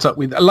caught up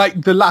with,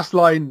 like the last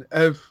line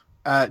of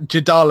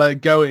Jadala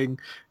going,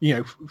 you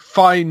know,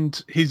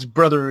 find his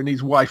brother and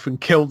his wife and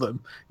kill them,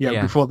 you know,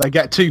 Yeah. before they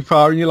get too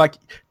far. And you're like,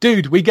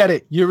 dude, we get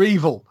it. You're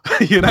evil,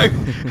 you know.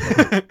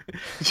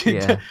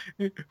 Yeah.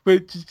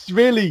 But just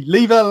really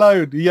leave it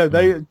alone. You know, Mm.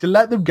 they to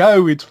let them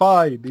go. It's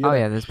fine. You Oh know.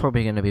 yeah, there's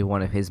probably going to be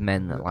one of his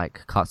men that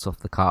like cuts off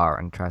the car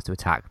and tries to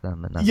attack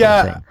them and that sort of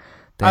Yeah, thing.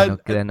 and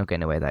They're not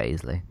getting away that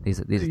easily. These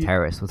are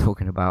terrorists we're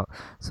talking about.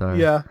 So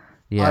yeah,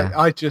 yeah.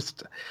 I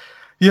just.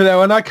 You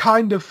know, and I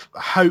kind of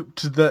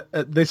hoped that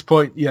at this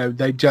point, you know,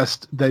 they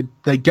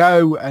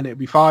go and it'd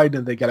be fine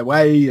and they get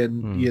away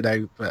and Mm. you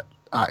know, but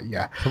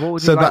yeah. So what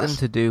would you So like them that's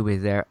to do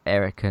with their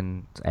Isaac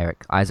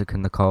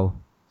and Nicole?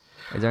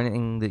 Is there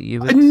anything that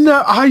you would?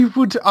 no.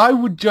 I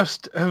would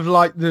just have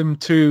liked them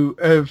to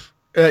have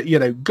you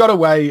know, got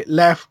away,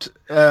 left,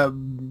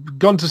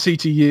 gone to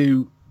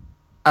CTU,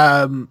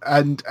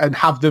 and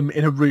have them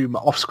in a room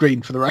off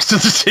screen for the rest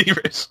of the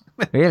series.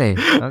 Really?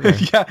 Okay.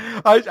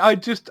 Yeah, I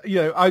just, you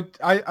know,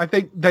 I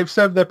think they've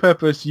served their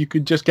purpose. You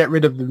could just get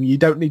rid of them. You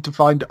don't need to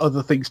find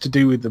other things to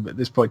do with them at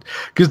this point,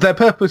 because their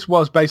purpose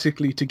was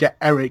basically to get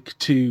Eric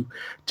to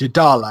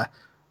Jadala,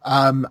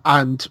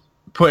 and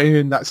put him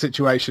in that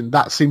situation.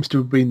 That seems to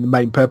have been the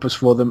main purpose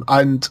for them.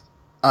 And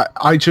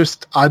I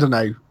don't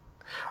know.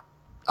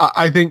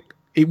 I think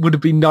it would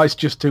have been nice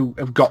just to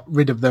have got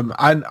rid of them,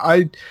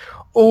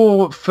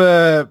 or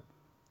for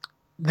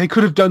they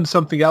could have done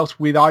something else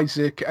with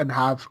Isaac and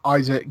have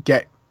Isaac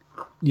get,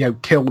 you know,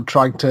 killed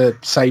trying to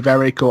save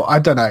Eric, or I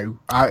don't know.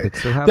 Could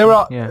still happen. There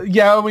are, Yeah.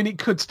 yeah, I mean, it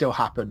could still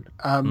happen.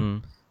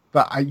 Mm.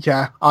 But I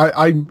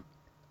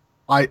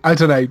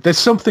don't know. There's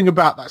something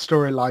about that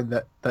storyline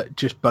that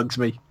just bugs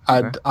me,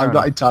 and Okay, I'm fair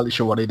not enough. entirely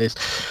sure what it is.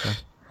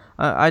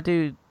 I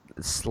do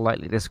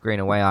slightly disagree in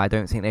a way. I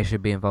don't think they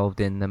should be involved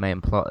in the main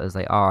plot as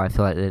they are. I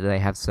feel like they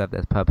have served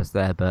their purpose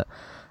there, but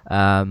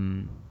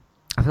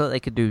I feel like they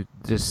could do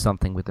just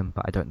something with them,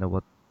 but I don't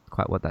know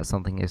quite what that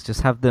something is.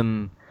 Just have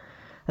them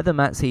at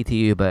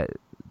CTU, but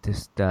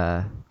just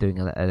doing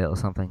a little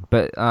something.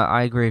 But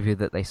I agree with you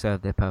that they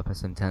serve their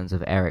purpose in terms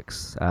of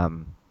Eric's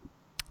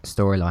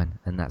storyline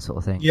and that sort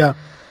of thing. Yeah,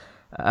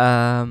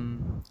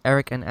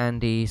 Eric and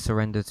Andy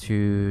surrender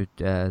to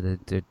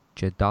the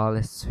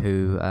Jadalists,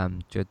 who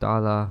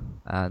Jadala.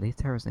 These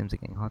terrorist names are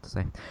getting hard to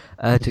say.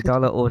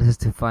 Jadala orders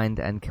to find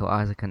and kill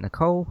Isaac and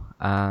Nicole.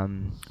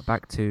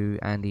 Back to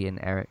Andy and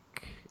Eric.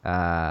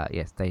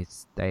 Yes, they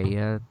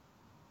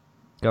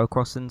go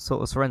across and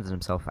sort of surrender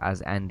himself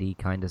as Andy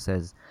kind of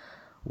says,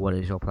 "What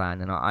is your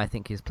plan?" And I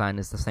think his plan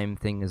is the same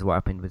thing as what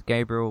happened with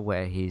Gabriel,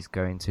 where he's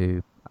going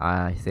to,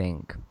 I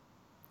think.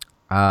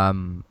 I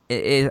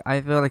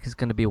feel like it's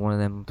going to be one of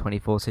them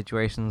 24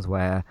 situations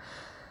where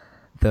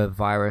the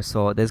virus,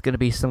 or there's going to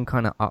be some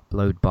kind of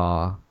upload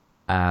bar,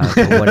 or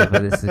whatever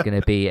this is going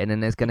to be, and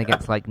then it's going to get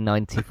to like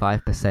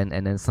 95%,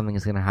 and then something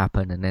is going to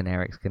happen, and then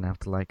Eric's going to have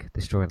to like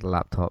destroy the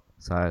laptop.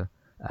 So,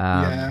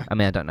 yeah, I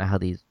mean, I don't know how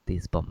these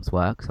bombs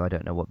work, so I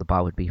don't know what the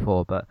bar would be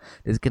for, but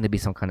there's going to be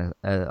some kind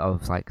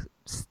of like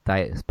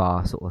status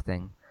bar sort of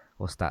thing,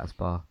 or status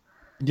bar.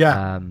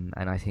 yeah,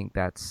 And I think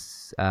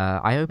that's.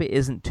 I hope it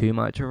isn't too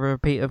much of a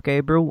repeat of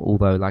Gabriel.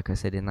 Although, like I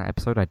said in that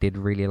episode, I did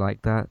really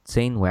like that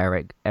scene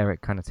where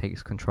Eric kind of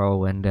takes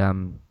control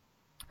and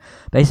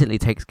basically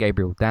takes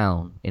Gabriel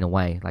down in a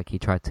way. Like he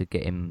tried to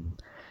get him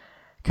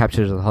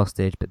captured as a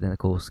hostage, but then of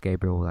course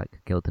Gabriel like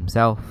killed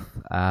himself.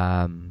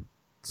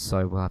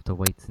 So we'll have to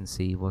wait and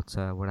see what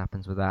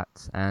happens with that.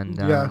 And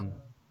yeah.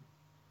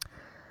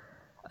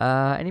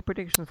 any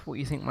predictions for what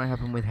you think might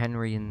happen with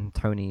Henry and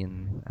Tony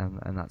and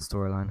that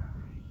storyline?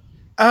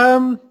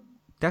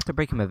 They have to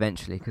break him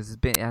eventually because it has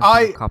been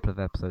a couple of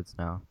episodes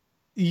now.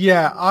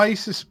 Yeah, I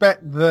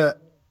suspect that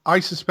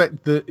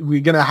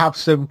we're going to have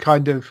some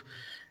kind of,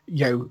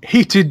 you know,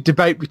 heated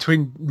debate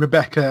between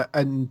Rebecca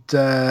and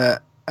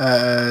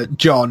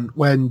John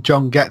when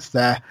John gets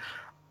there,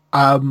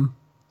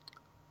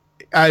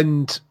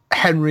 and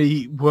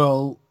Henry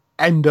will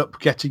end up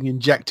getting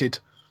injected,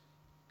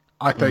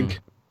 I think.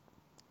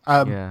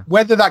 Yeah.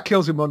 Whether that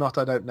kills him or not,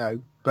 I don't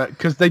know. But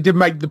because they did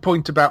make the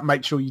point about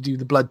make sure you do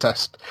the blood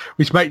test,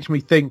 which makes me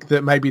think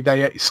that maybe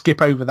they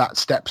skip over that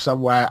step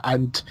somewhere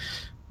and,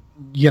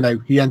 you know,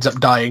 he ends up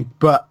dying.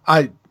 But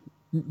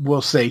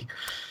we'll see.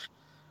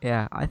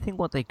 Yeah, I think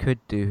what they could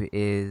do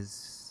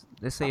is,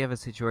 let's say you have a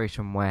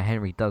situation where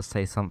Henry does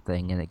say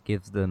something and it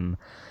gives them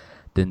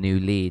the new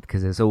lead,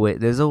 because there's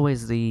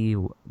always the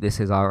this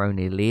is our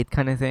only lead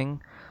kind of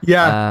thing.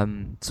 Yeah,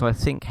 So I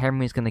think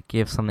Henry's going to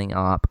give something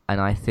up,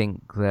 and I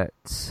think that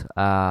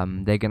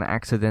they're going to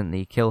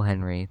accidentally kill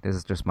Henry. This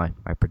is just my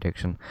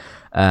prediction.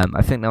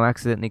 I think they'll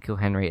accidentally kill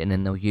Henry, and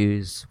then they'll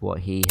use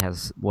whatever he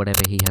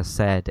has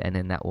said, and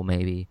then that will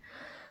maybe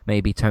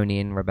Tony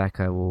and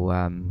Rebecca will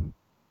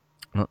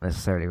not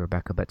necessarily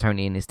Rebecca, but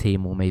Tony and his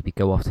team will maybe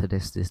go off to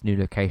this new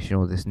location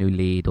or this new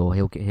lead, or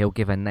he'll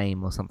give a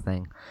name or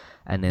something,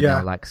 and then they'll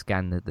yeah, like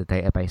scan the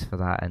database for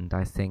that. And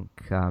I think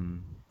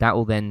that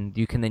will then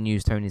you can then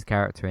use Tony's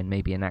character in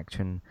maybe an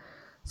action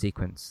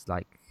sequence,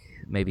 like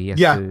maybe he has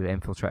yeah, to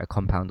infiltrate a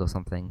compound or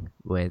something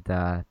with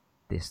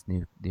this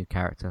new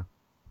character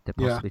that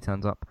yeah, possibly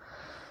turns up.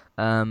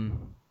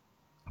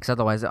 Because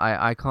otherwise,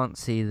 I can't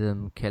see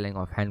them killing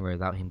off Henry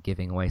without him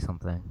giving away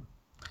something.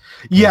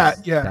 yeah,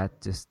 Because yeah,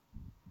 that just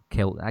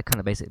that kind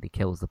of basically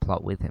kills the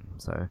plot with him.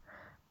 So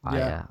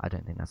yeah. I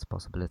don't think that's a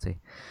possibility.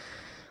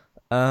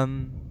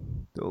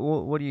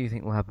 What do you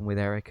think will happen with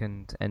Eric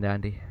and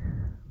Andy?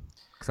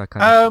 Because I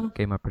kind Um, of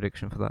gave my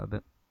prediction for that a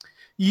bit.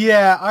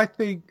 yeah, I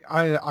think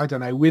I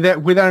don't know with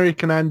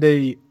Eric and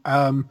Andy.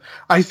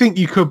 I think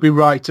you could be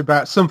right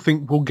about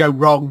something will go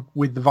wrong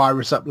with the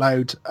virus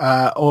upload,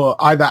 or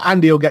either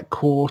Andy will get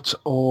caught,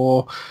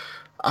 or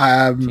Do you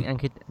um,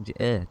 think do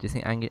you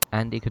think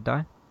Andy could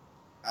die?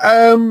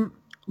 um,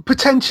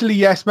 potentially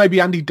yes.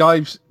 Maybe Andy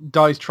dies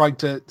trying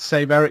to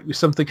save Eric with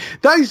something.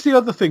 That is the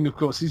other thing, of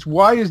course, is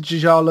why has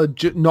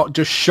Jajala not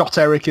just shot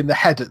Eric in the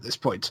head at this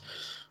point?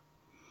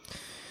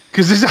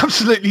 Because there's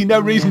absolutely no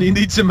reason Yeah. he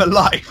needs him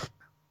alive.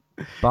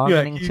 Yeah,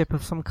 Bargaining chip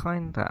of some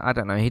kind? I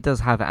don't know. He does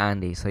have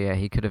Andy, so yeah,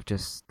 he could have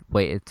just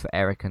waited for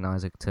Eric and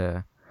Isaac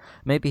to.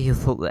 Maybe he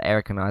thought that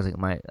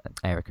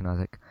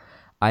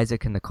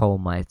Isaac and Nicole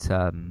might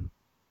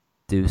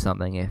do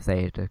something if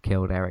they had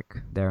killed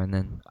Eric there and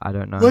then. I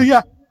don't well, know,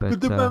 yeah, but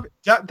but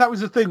that was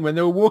the thing when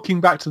they were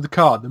walking back to the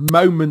car. The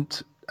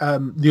moment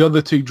the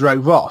other two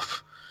drove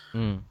off,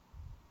 mm,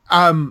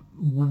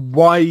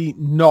 why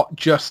not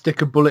just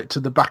stick a bullet to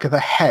the back of the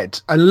head?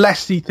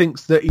 Unless he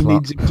thinks that he plot.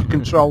 needs him to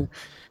control.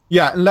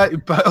 Yeah,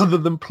 but other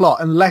than plot,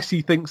 unless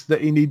he thinks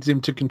that he needs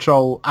him to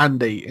control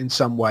Andy in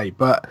some way.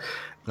 But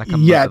Like a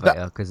yeah,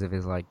 motivator because of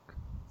his like.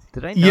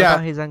 Did I know yeah,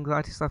 about his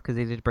anxiety stuff? Because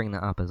he did bring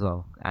that up as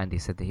well. Andy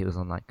said that he was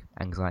on like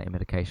anxiety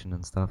medication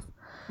and stuff.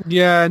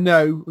 yeah,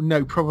 no,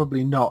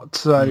 probably not.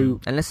 So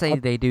And let's say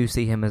they do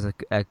see him as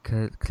a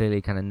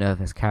clearly kind of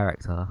nervous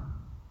character.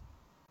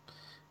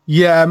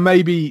 yeah,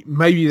 maybe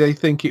they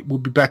think it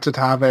would be better to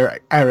have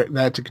Eric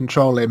there to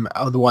control him.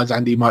 Otherwise,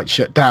 Andy might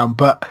shut down.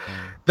 But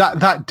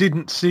that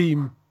didn't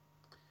seem.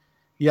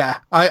 Yeah,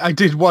 I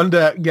did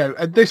wonder. You know,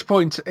 at this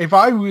point, if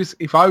I was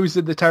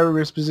in the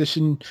terrorist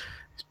position,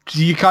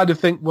 do you kind of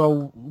think,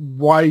 well,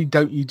 why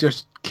don't you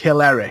just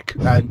kill Eric?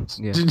 And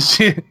Yeah.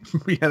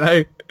 you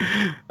know,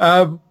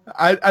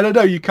 I don't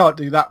know. You can't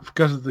do that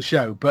because of the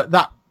show, but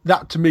that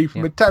to me,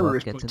 from Yeah, a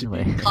terrorist work gets point in of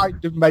the view, way.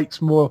 kind of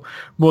makes more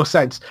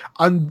sense.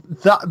 And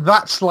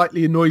that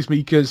slightly annoys me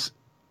because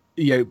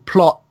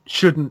plot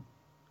shouldn't.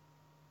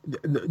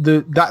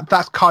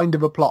 That's kind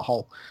of a plot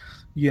hole,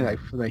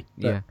 for me.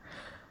 But, Yeah.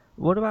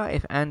 What about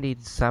if Andy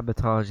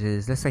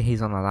sabotages? Let's say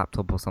he's on a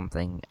laptop or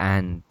something,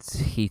 and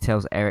he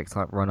tells Eric to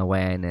like run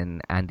away, and then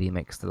Andy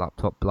makes the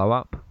laptop blow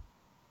up,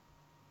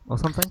 or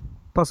something.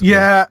 Possibly.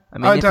 yeah, I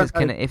mean, if don't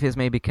know. if it's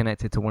maybe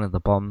connected to one of the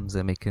bombs,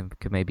 then we can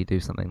maybe do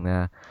something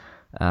there.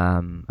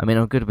 I mean,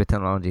 I'm good with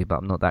technology, but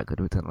I'm not that good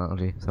with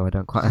technology, so I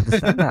don't quite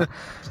understand that.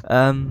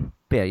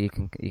 But yeah, you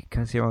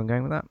can see where I'm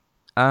going with that.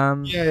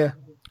 Yeah.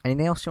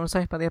 Anything else you want to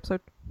say about the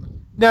episode?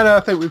 No, I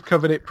think we've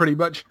covered it pretty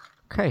much.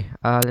 Okay,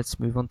 let's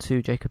move on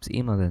to Jacob's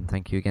email then.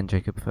 Thank you again,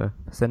 Jacob, for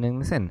sending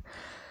this in.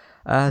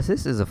 So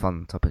this is a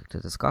fun topic to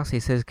discuss. He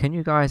says, can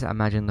you guys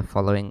imagine the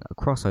following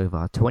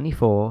crossover?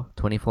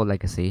 24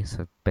 Legacy,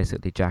 so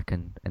basically Jack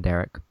and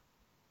Eric,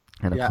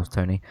 and of course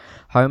Tony.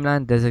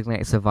 Homeland,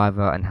 Designated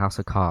Survivor, and House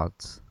of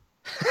Cards.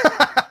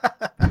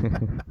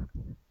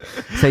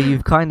 So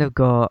you've kind of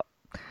got...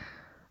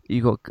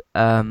 You got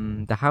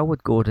the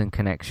Howard Gordon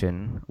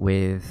connection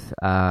with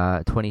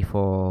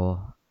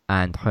 24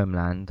 and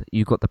Homeland.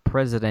 You got the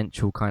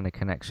presidential kind of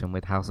connection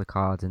with House of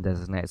Cards and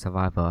Designated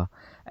Survivor,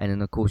 and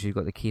then of course you've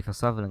got the Kiefer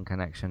Sutherland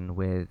connection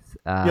with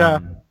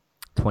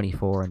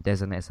 24 and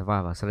Designated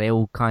Survivor. So they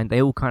all kind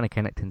of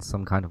connect in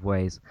some kind of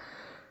ways.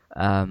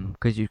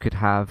 Because you could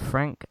have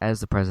Frank as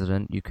the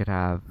president. You could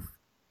have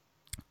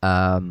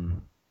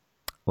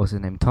what's his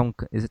name?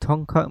 Is it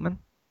Tom Kirkman?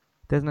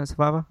 Designated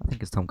Survivor? I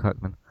think it's Tom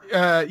Kirkman.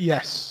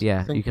 Yes.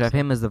 Yeah, you could have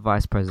him as the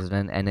vice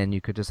president, and then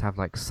you could just have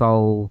like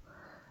Sol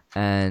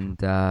and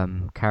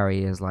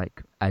Carrie as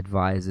like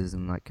advisors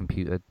and like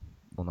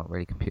not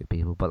really computer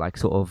people, but like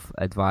sort of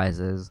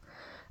advisors.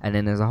 And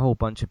then there's a whole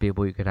bunch of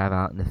people you could have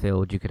out in the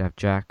field. You could have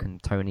Jack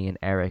and Tony and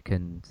Eric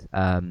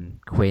and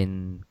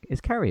Quinn.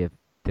 Is Carrie a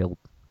field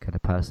kind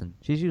of person?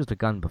 She's used a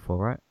gun before,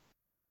 right?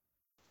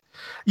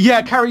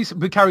 Yeah, Carrie's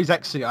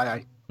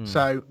ex-CIA.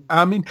 So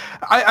I mean,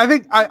 I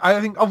think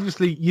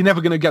obviously you're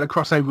never going to get a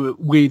crossover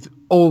with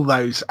all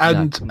those, No,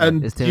 and no.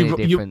 There's too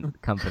many you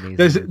different companies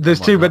there's and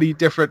too whatnot. many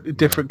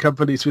different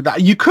companies with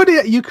that. You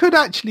could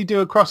actually do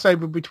a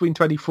crossover between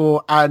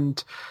 24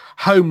 and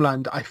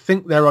Homeland. I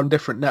think they're on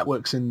different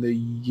networks in the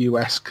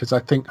US because I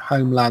think Yeah,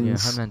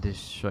 Homeland's. Homeland is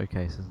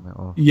Showcase, isn't it?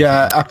 Or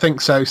Yeah, something. I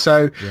think so.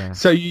 So Yeah.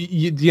 so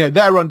you know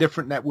they're on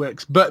different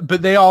networks, but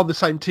they are the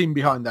same team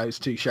behind those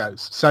two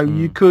shows. So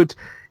you could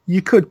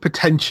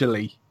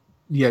potentially,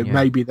 Yeah.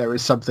 maybe there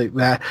is something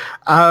there.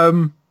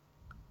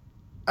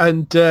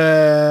 And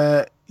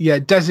yeah,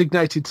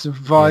 Designated Yeah, from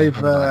like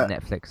Survivor.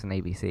 Netflix and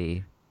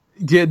ABC.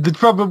 Yeah, the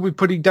problem with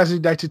putting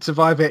Designated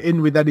Survivor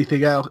in with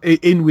anything else,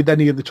 in with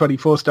any of the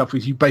 24 stuff,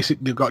 is you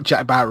basically got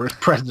Jack Bauer as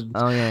president.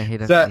 Oh yeah, he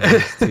So, definitely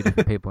has two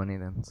different people in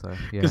them. So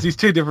because yeah. he's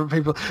two different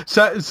people.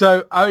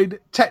 So I mean,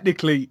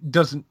 technically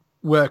doesn't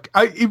work.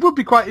 It would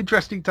be quite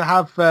interesting to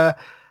have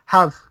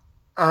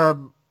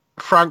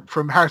Frank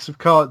from House of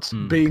Cards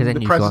Because being the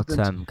then you got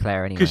president,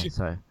 Claire because anyway.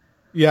 So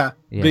yeah,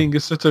 yeah, being a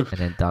sort of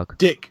and then Doug.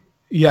 dick.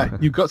 Yeah,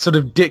 you've got sort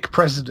of dick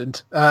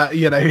president,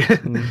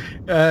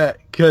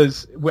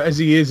 because as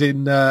he is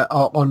in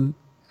on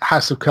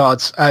House of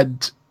Cards,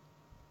 and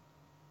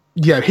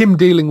him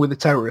dealing with a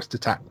terrorist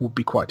attack would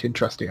be quite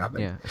interesting, I think.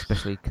 Yeah,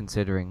 especially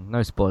considering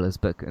no spoilers,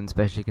 but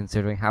especially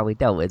considering how we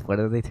dealt with one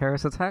of the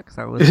terrorist attacks.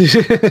 That was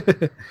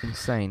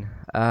insane.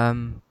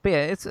 But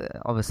yeah, it's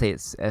obviously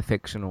it's a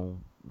fictional,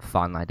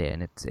 fun idea,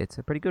 and it's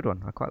a pretty good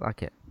one. I quite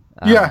like it.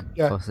 Yeah.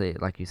 Obviously,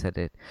 like you said,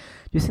 it.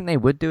 Do you think they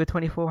would do a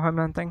 24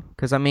 Homeland thing?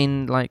 Because I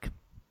mean, like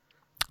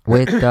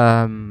with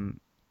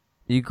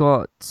you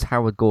got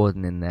Howard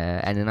Gordon in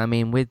there, and then I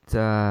mean with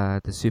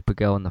the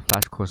Supergirl and the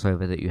Flash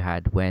crossover that you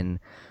had when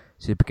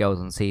Supergirl was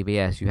on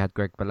CBS, you had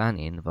Greg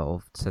Berlanti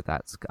involved. So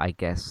that's I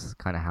guess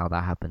kind of how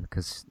that happened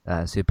because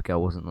Supergirl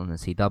wasn't on the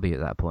CW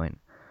at that point.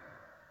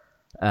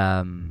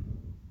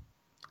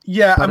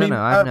 Yeah, But I I don't mean,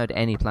 know. I haven't heard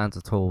any plans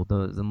at all.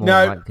 The more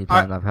no, likely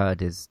plan I've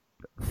heard is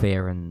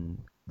Fear and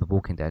The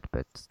Walking Dead,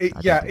 but I don't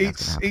think that's gonna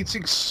happen. it's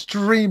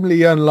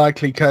extremely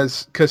unlikely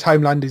because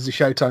Homeland is a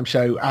Showtime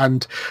show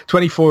and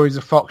 24 is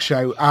a Fox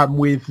show, and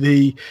with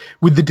the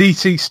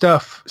DC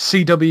stuff,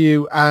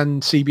 CW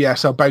and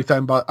CBS are both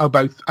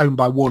owned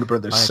by Warner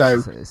Brothers. So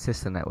It's a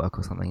sister network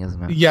or something,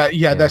 isn't it?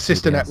 yeah, they're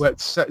sister CBS.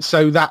 networks.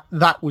 So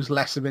that was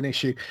less of an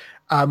issue.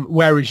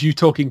 Whereas you're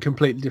talking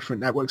completely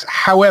different networks.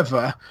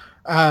 However,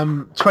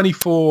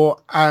 24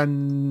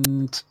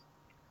 and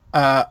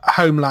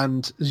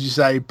Homeland, as you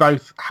say,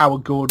 both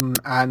Howard Gordon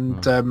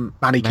and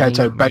Manny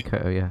Koto,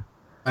 Yeah.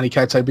 Manny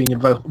Koto being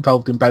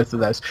involved in both of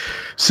those.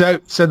 So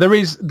there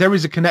is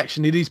a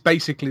connection. It is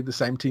basically the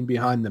same team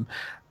behind them.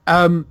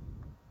 And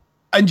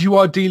you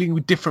are dealing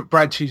with different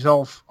branches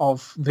of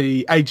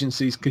the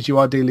agencies because you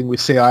are dealing with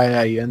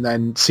CIA, and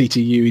then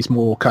CTU is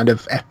more kind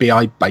of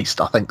FBI based,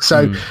 I think.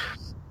 So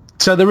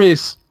there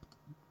is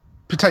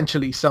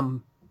potentially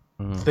some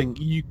thing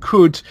you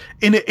could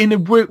in a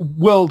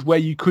world where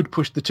you could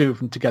push the two of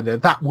them together.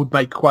 That would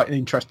make quite an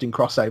interesting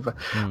crossover.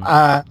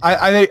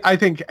 I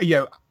think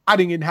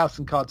adding in House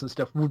and Cards and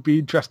stuff would be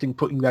interesting,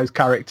 putting those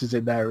characters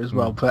in there as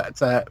well. But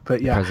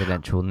yeah,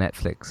 Presidential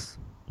Netflix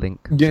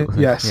link. yeah, Sort of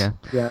thing. yes,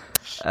 Yeah.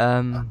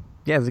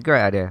 Yeah, it's a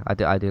great idea. I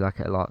do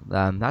like it a lot.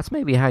 That's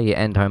maybe how you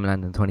end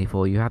Homeland in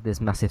 24. You have this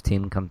massive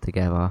team come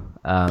together.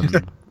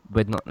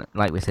 With not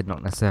like we said,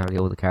 not necessarily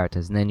all the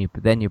characters, and then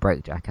you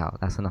break Jack out.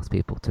 That's enough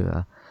people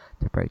to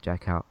break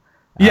Jack out.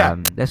 Yeah.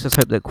 Let's just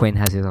hope that Quinn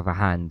has his other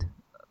hand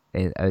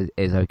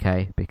is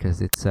okay because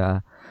it's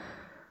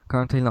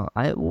currently not.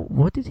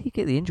 What did he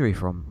get the injury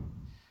from?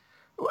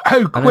 Oh, I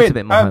know Quinn. it's a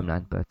bit more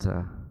Homeland, but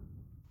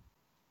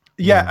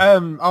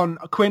on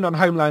Quinn on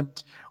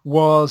Homeland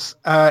was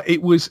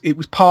it was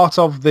part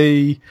of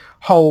the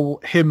whole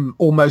him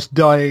almost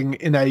dying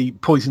in a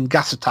poison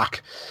gas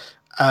attack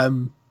at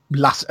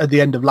the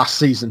end of last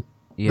season.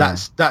 Yeah.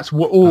 That's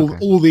what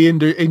all the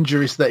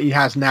injuries that he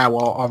has now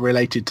are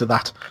related to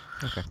that.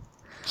 Okay.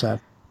 So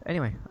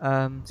anyway,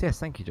 so yes,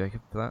 thank you,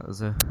 Jacob, for that. It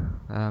was a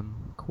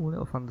cool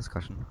little fun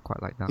discussion.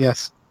 Quite like that.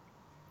 yes.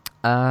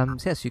 So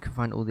yes, you can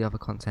find all the other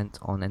content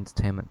on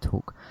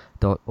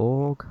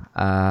entertainmenttalk.org.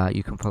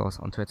 You can follow us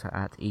on Twitter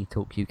at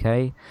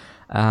eTalkUK.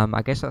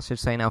 I guess I should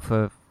say now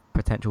for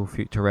potential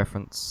future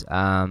reference,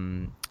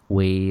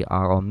 we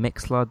are on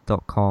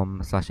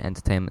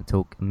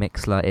mixler.com/entertainmenttalk.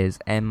 Mixler is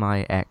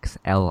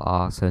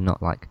MIXLR, so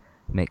not like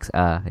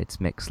Mixer, it's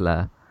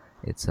Mixler.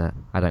 It's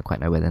I don't quite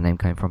know where the name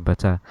came from,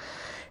 but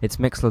it's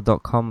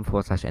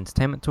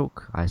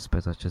mixler.com/entertainmenttalk. I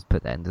suppose I should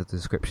put that in the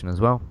description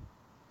as well.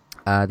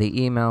 The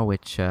email,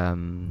 which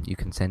you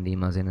can send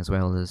emails in as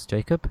well as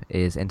Jacob,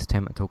 is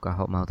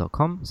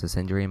entertainmenttalk@hotmail.com. So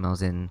send your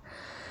emails in,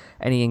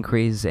 any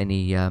inquiries,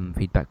 any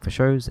feedback for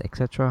shows,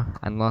 etc.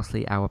 And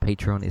lastly, our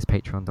Patreon is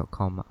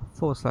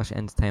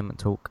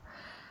patreon.com/entertainmenttalk.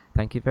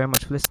 Thank you very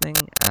much for listening,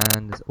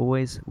 and as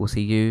always, we'll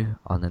see you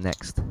on the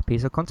next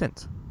piece of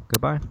content.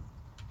 Goodbye.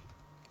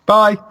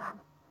 Bye.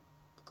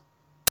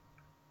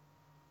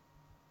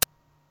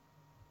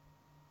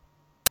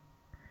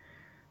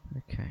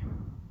 Okay.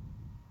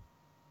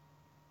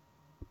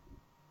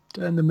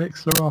 Turn the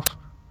Mixler off.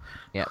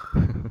 Yep.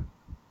 I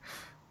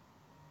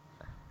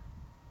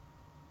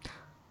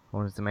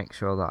wanted to make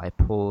sure that I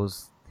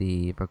pause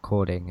the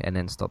recording and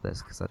then stop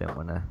this because I don't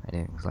want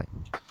anything to like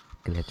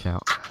glitch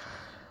out.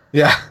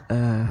 Yeah.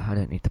 I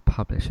don't need to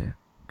publish it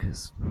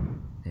because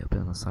it'll be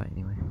on the site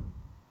anyway.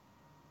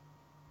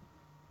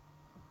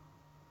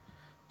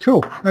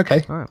 Cool.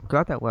 Okay. Alright, I'm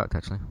glad that worked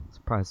actually.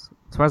 Surprised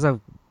how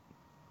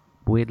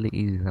weirdly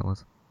easy that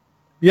was.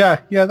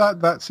 Yeah.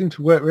 That seemed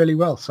to work really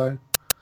well. So